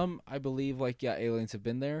say some I believe like yeah aliens have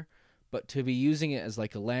been there, but to be using it as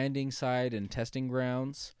like a landing site and testing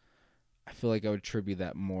grounds, I feel like I would attribute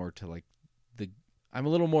that more to like I'm a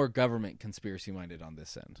little more government conspiracy minded on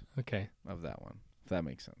this end Okay. of that one, if that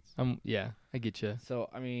makes sense. Yeah, I get you. So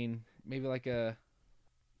I mean maybe like a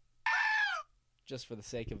just for the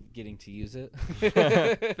sake of getting to use it.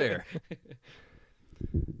 Fair.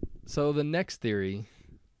 So the next theory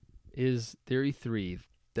is theory 3,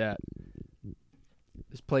 that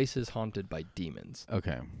this place is haunted by demons.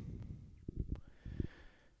 Okay.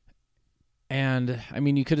 And I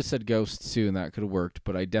mean, you could have said ghosts too, and that could have worked.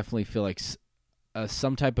 But I definitely feel like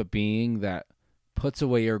some type of being that puts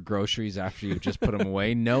away your groceries after you've just put them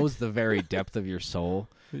away knows the very depth of your soul.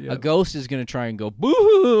 Yep. A ghost is gonna try and go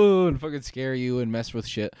boo and fucking scare you and mess with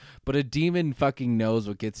shit, but a demon fucking knows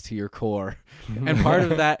what gets to your core, and part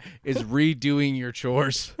of that is redoing your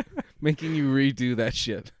chores, making you redo that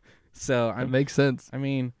shit. So That makes sense. I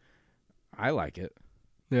mean, I like it.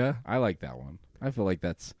 Yeah. I like that one. I feel like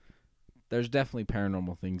there's definitely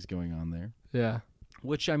paranormal things going on there. Yeah.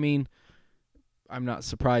 Which, I mean, I'm not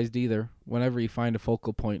surprised either. Whenever you find a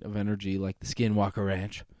focal point of energy like the Skinwalker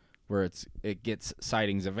Ranch, where it gets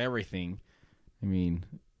sightings of everything, I mean,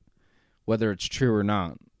 whether it's true or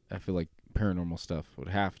not, I feel like paranormal stuff would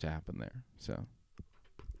have to happen there. So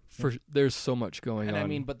There's so much going on. And I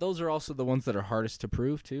mean, but those are also the ones that are hardest to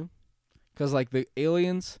prove too. Because like the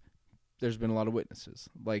aliens, there's been a lot of witnesses.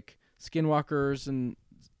 Like skinwalkers and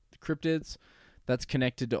cryptids, that's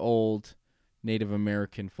connected to old Native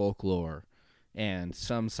American folklore and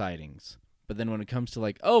some sightings. But then when it comes to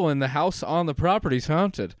like, oh, and the house on the property's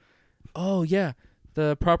haunted. Oh, yeah,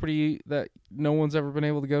 the property that no one's ever been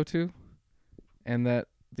able to go to, and that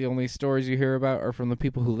the only stories you hear about are from the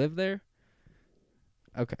people who live there.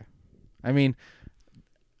 Okay. I mean,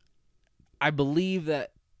 I believe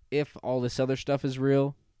that if all this other stuff is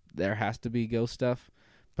real, there has to be ghost stuff.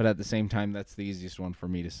 But at the same time, that's the easiest one for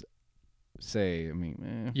me to say. I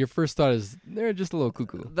mean, your first thought is they're just a little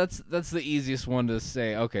cuckoo. That's the easiest one to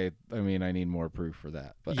say. Okay, I mean, I need more proof for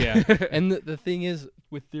that. But Yeah. And the thing is,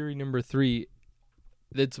 with theory number 3,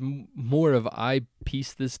 it's more of I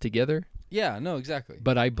piece this together, yeah, no, exactly.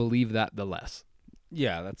 but I believe that the less.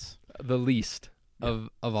 Yeah, that's The least of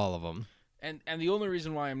all of them. and the only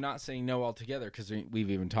reason why I'm not saying no altogether, because we've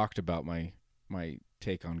even talked about my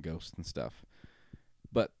take on ghosts and stuff.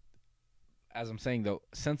 But as I'm saying though,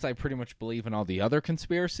 since I pretty much believe in all the other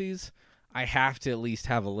conspiracies, I have to at least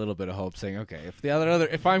have a little bit of hope, saying, okay,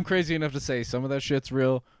 if I'm crazy enough to say some of that shit's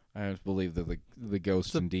real, I have to believe that the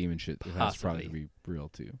ghosts and demon shit has probably to be real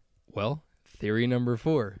too. Well, theory number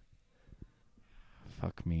 4,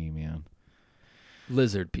 Fuck me, man.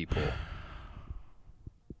 lizard people.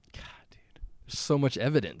 God, dude. There's so much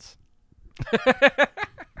evidence.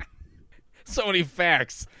 So many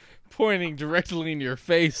facts pointing directly in your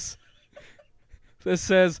face. This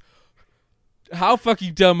says, how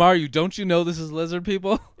fucking dumb are you? Don't you know this is lizard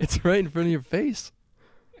people? It's right in front of your face.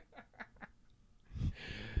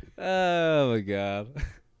 Oh my god.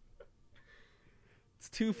 It's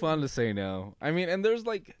too fun to say no. I mean, and there's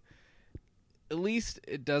like, at least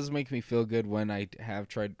it does make me feel good when I have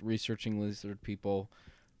tried researching lizard people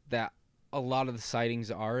that a lot of the sightings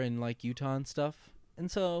are in like Utah and stuff. And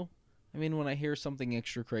so, I mean, when I hear something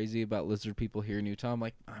extra crazy about lizard people here in Utah, I'm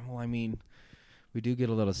like, well, I mean, we do get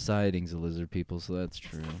a lot of sightings of lizard people, so that's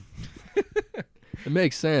true. It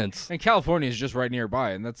makes sense. And California is just right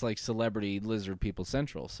nearby, and that's like celebrity lizard people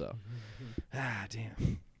central, so.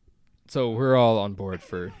 Damn. So we're all on board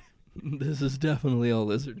for this is definitely all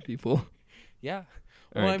lizard people. Yeah.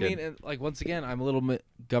 All Well, right, I mean, good. and, like, once again, I'm a little bit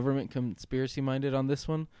government conspiracy minded on this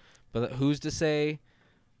one, but who's to say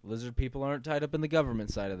lizard people aren't tied up in the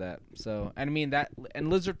government side of that? So, and I mean that, and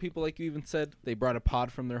lizard people, like you even said, they brought a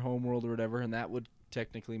pod from their home world or whatever, and that would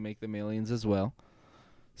technically make them aliens as well.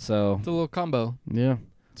 So, It's a little combo. yeah,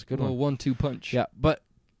 it's a good little one. 1-2 punch. Yeah, but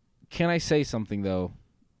can I say something though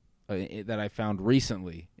that I found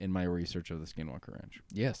recently in my research of the Skinwalker Ranch?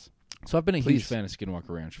 Yes. So I've been a huge Please. fan of Skinwalker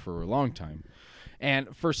Ranch for a long time.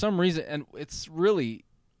 And for some reason, and it's really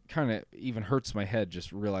kind of even hurts my head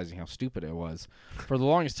just realizing how stupid it was. For the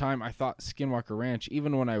longest time, I thought Skinwalker Ranch,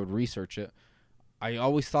 even when I would research it, I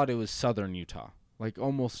always thought it was southern Utah, like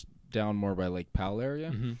almost down more by Lake Powell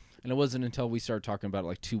area. Mm-hmm. And it wasn't until we started talking about it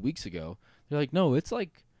like 2 weeks ago. They're like, no, it's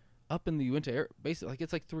like up in the Uinta area. Basically, like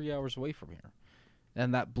it's like 3 hours away from here.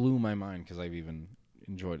 And that blew my mind because I've even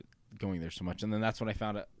enjoyed going there so much. And then that's when I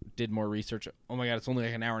found out, did more research. Oh my God, it's only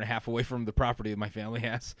like an hour and a half away from the property that my family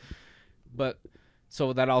has. But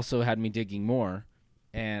so that also had me digging more.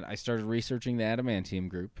 And I started researching the Adamantium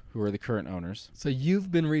Group, who are the current owners. So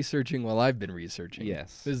you've been researching while I've been researching.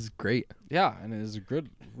 Yes. This is great. Yeah, and it is a good,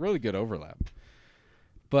 really good overlap.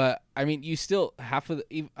 But I mean, you still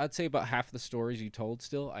I'd say about half the stories you told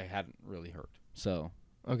still I hadn't really heard. So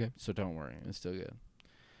Okay. don't worry, it's still good.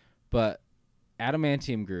 But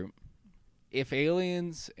Adamantium Group, if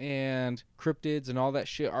aliens and cryptids and all that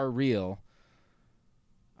shit are real,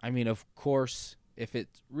 I mean, of course, if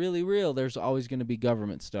it's really real, there's always going to be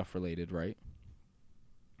government stuff related, right?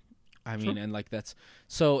 I mean, and like that's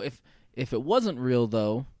so if it wasn't real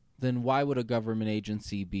though, then why would a government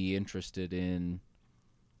agency be interested in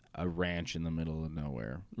a ranch in the middle of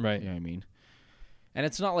nowhere? Right. You know what I mean? And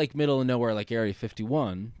it's not like middle of nowhere like Area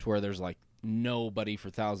 51 to where there's like nobody for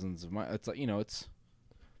thousands of miles. It's like, you know, it's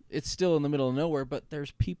still in the middle of nowhere, but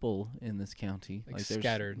there's people in this county. Like there's-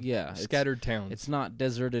 scattered. Yeah. Scattered towns. It's not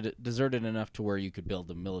deserted enough to where you could build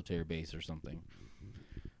a military base or something.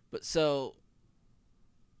 But so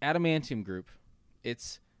Adamantium Group,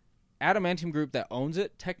 it's Adamantium Group that owns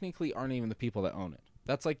it technically aren't even the people that own it.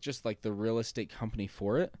 That's like just like the real estate company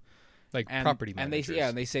for it. like And, property and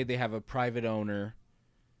managers. they say they have a private owner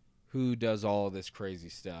who does all of this crazy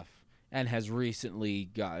stuff and has recently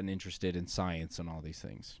gotten interested in science and all these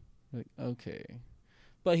things. Like, okay.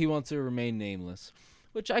 But he wants to remain nameless,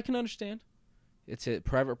 which I can understand. It's a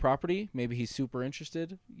private property. Maybe he's super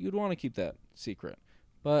interested. You'd want to keep that secret.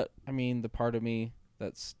 But, I mean, the part of me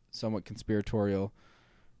that's somewhat conspiratorial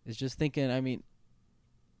is just thinking, I mean,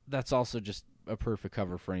 that's also just a perfect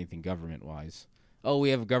cover for anything government-wise. Oh,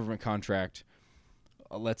 we have a government contract.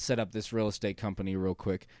 Let's set up this real estate company real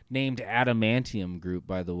quick. Named Adamantium Group,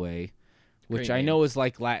 by the way, which Great I name. know is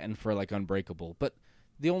like Latin for like unbreakable. But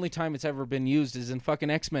the only time it's ever been used is in fucking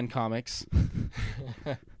X-Men comics.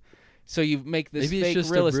 So you make this Maybe it's fake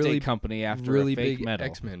just real a estate really- company after really a fake big metal.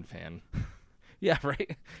 X-Men fan. Yeah,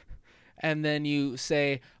 right. And then you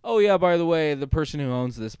say, "Oh yeah, by the way, the person who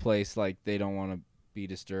owns this place, like, they don't want to be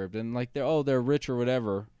disturbed, and like they're rich or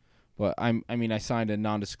whatever." But I mean, I signed a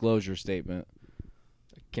non-disclosure statement,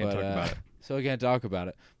 Can't but, talk about it. so I can't talk about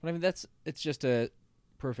it. But I mean, it's just a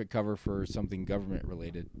perfect cover for something government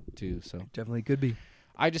related too. So Definitely could be.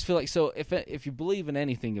 I just feel like, so if you believe in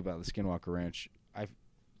anything about the Skinwalker Ranch,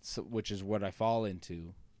 which is what I fall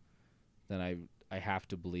into, then I have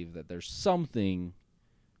to believe that there's something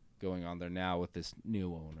going on there now with this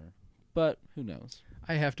new owner. But who knows?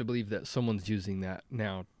 I have to believe that someone's using that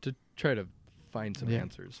now to try to find some Yeah.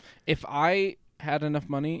 answers. If I had enough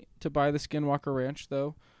money to buy the Skinwalker Ranch,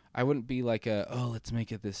 though, I wouldn't be like let's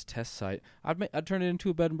make it this test site. I'd turn it into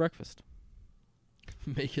a bed and breakfast.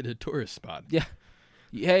 Make it a tourist spot. Yeah.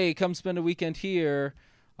 Hey, come spend a weekend here.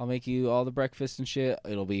 I'll make you all the breakfast and shit.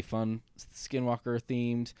 It'll be fun, Skinwalker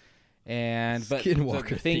themed. But Skinwalker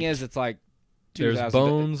the thing themed. is, it's like There's $2,000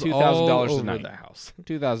 bones $2,000 all a over night. the house.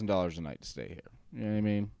 $2,000 a night to stay here. You know what I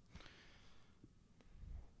mean?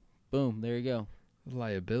 Boom, there you go.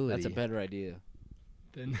 Liability. That's a better idea.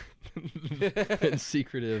 than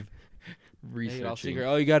secretive researching. I'll secret.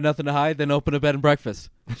 Oh, you got nothing to hide? Then open a bed and breakfast.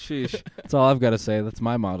 Sheesh. That's all I've got to say. That's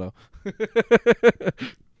my motto.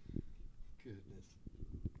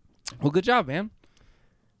 Well, good job, man.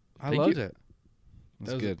 I Thank loved you. it.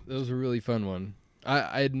 That's That was, good. that was a really fun one.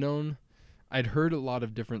 I'd heard a lot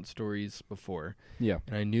of different stories before, Yeah.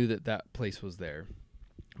 and I knew that place was there,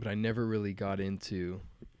 but I never really got into,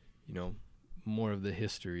 more of the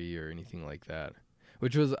history or anything like that,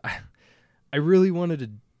 which was, I really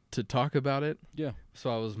wanted to talk about it. Yeah.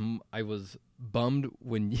 So I was bummed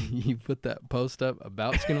when you put that post up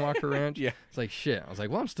about Skinwalker Ranch. Yeah. It's like, shit. I was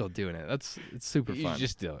like, well, I'm still doing it. It's super You fun.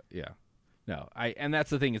 just do it. Yeah. No, and that's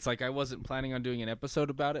the thing. It's like I wasn't planning on doing an episode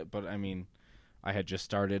about it, but I mean, I had just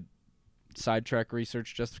started sidetrack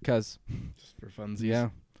research just because. Just for funsies. Yeah.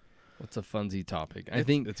 What's a funsy topic? I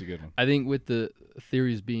think it's a good one. I think with the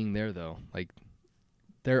theories being there, though, like,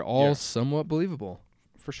 they're all Yeah. somewhat believable.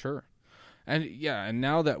 For sure. And yeah, and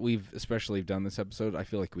now that we've especially done this episode, I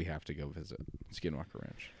feel like we have to go visit Skinwalker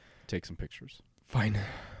Ranch. Take some pictures. Fine.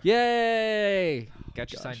 Yay!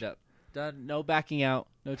 Got you Gosh. signed up. Done. No backing out.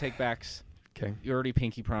 No takebacks. Okay. You already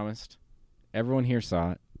pinky promised. Everyone here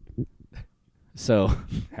saw it. So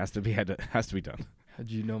has to be done. How'd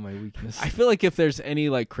you know my weakness? I feel like if there's any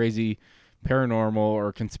like crazy paranormal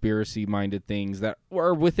or conspiracy minded things that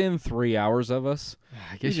are within 3 hours of us,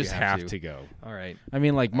 I you guess just have to go. All right. I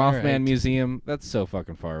mean, like All Mothman right. Museum, that's so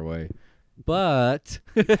fucking far away. But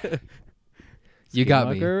You got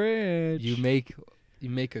me. Skinwalker Ranch. You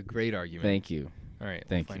make a great argument. Thank you. All right.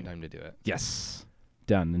 Thank we'll you. Find time to do it. Yes.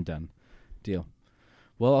 Done and done. Deal.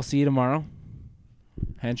 Well, I'll see you tomorrow.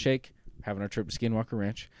 Handshake. Having our trip to Skinwalker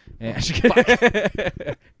Ranch. And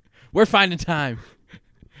we're finding time.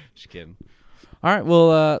 Just kidding. All right.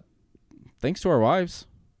 Well, thanks to our wives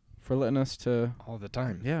for letting us to, All the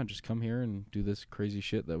time. yeah, just come here and do this crazy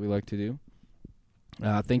shit that we like to do.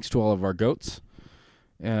 Thanks to all of our goats,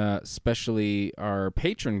 especially our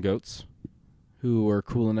patron goats, who were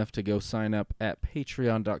cool enough to go sign up at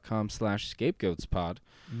patreon.com/scapegoatspod.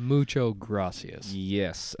 Mucho gracias.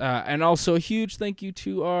 Yes. And also a huge thank you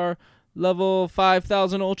to our level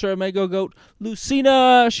 5,000 Ultra Mega Goat,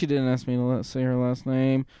 Lucina. She didn't ask me to say her last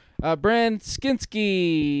name. Brand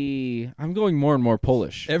Skinski. I'm going more and more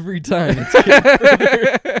Polish. Every time. It's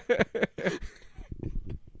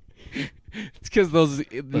It's because those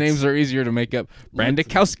names are easier to make up.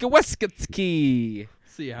 Brandikowska-Weskitski.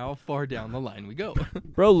 see how far down the line we go.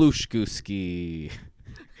 Brolushkuski.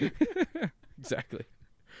 Exactly.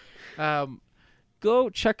 Go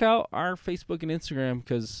check out our Facebook and Instagram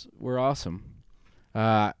because we're awesome.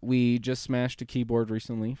 We just smashed a keyboard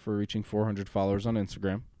recently for reaching 400 followers on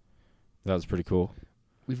Instagram. That was pretty cool.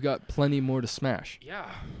 We've got plenty more to smash.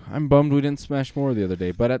 Yeah. I'm bummed we didn't smash more the other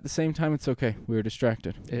day, but at the same time, it's okay. We were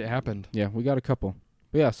distracted. It happened. Yeah, we got a couple.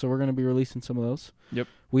 But yeah, so we're going to be releasing some of those. Yep.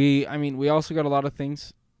 We also got a lot of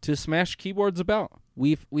things to smash keyboards about.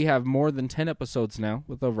 We have more than 10 episodes now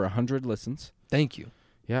with over 100 listens. Thank you.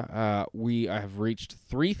 Yeah, we have reached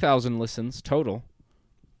 3,000 listens total.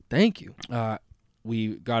 Thank you. We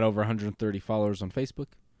got over 130 followers on Facebook.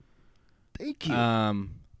 Thank you.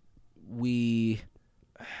 We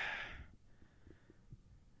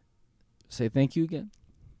say thank you again.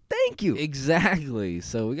 Thank you. Exactly.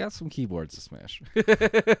 So we got some keyboards to smash.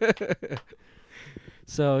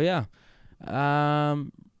 So yeah.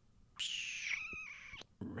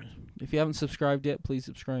 If you haven't subscribed yet, please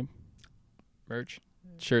subscribe. Merch.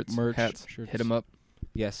 Shirts. Merch, Hats. shirts. Hit them up.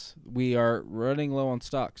 Yes, we are running low on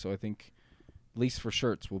stock, so I think, at least for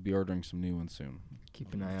shirts, we'll be ordering some new ones soon.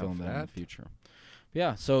 Keep an eye out Film for that in that. the future.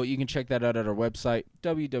 Yeah, so you can check that out at our website,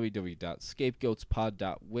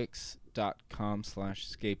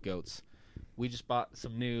 www.scapegoatspod.wix.com/scapegoats. We just bought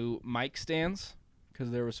some new mic stands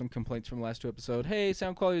because there were some complaints from the last two episodes. Hey,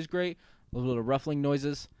 sound quality is great. A little bit of ruffling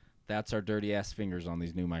noises. That's our dirty ass fingers on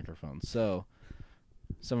these new microphones. So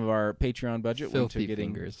some of our Patreon budget went to Filthy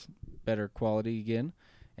getting fingers. better quality again.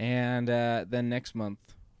 And then next month,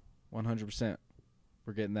 100%,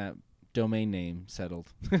 we're getting that domain name settled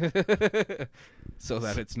so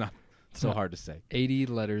that it's not so hard to say. 80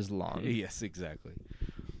 letters long. Yes, exactly.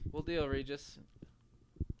 Well, deal, Regis.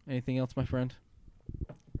 Anything else, my friend?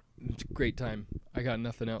 It's a great time. I got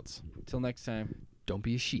nothing else. Till next time, Don't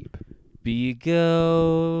be a sheep. be a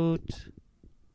goat.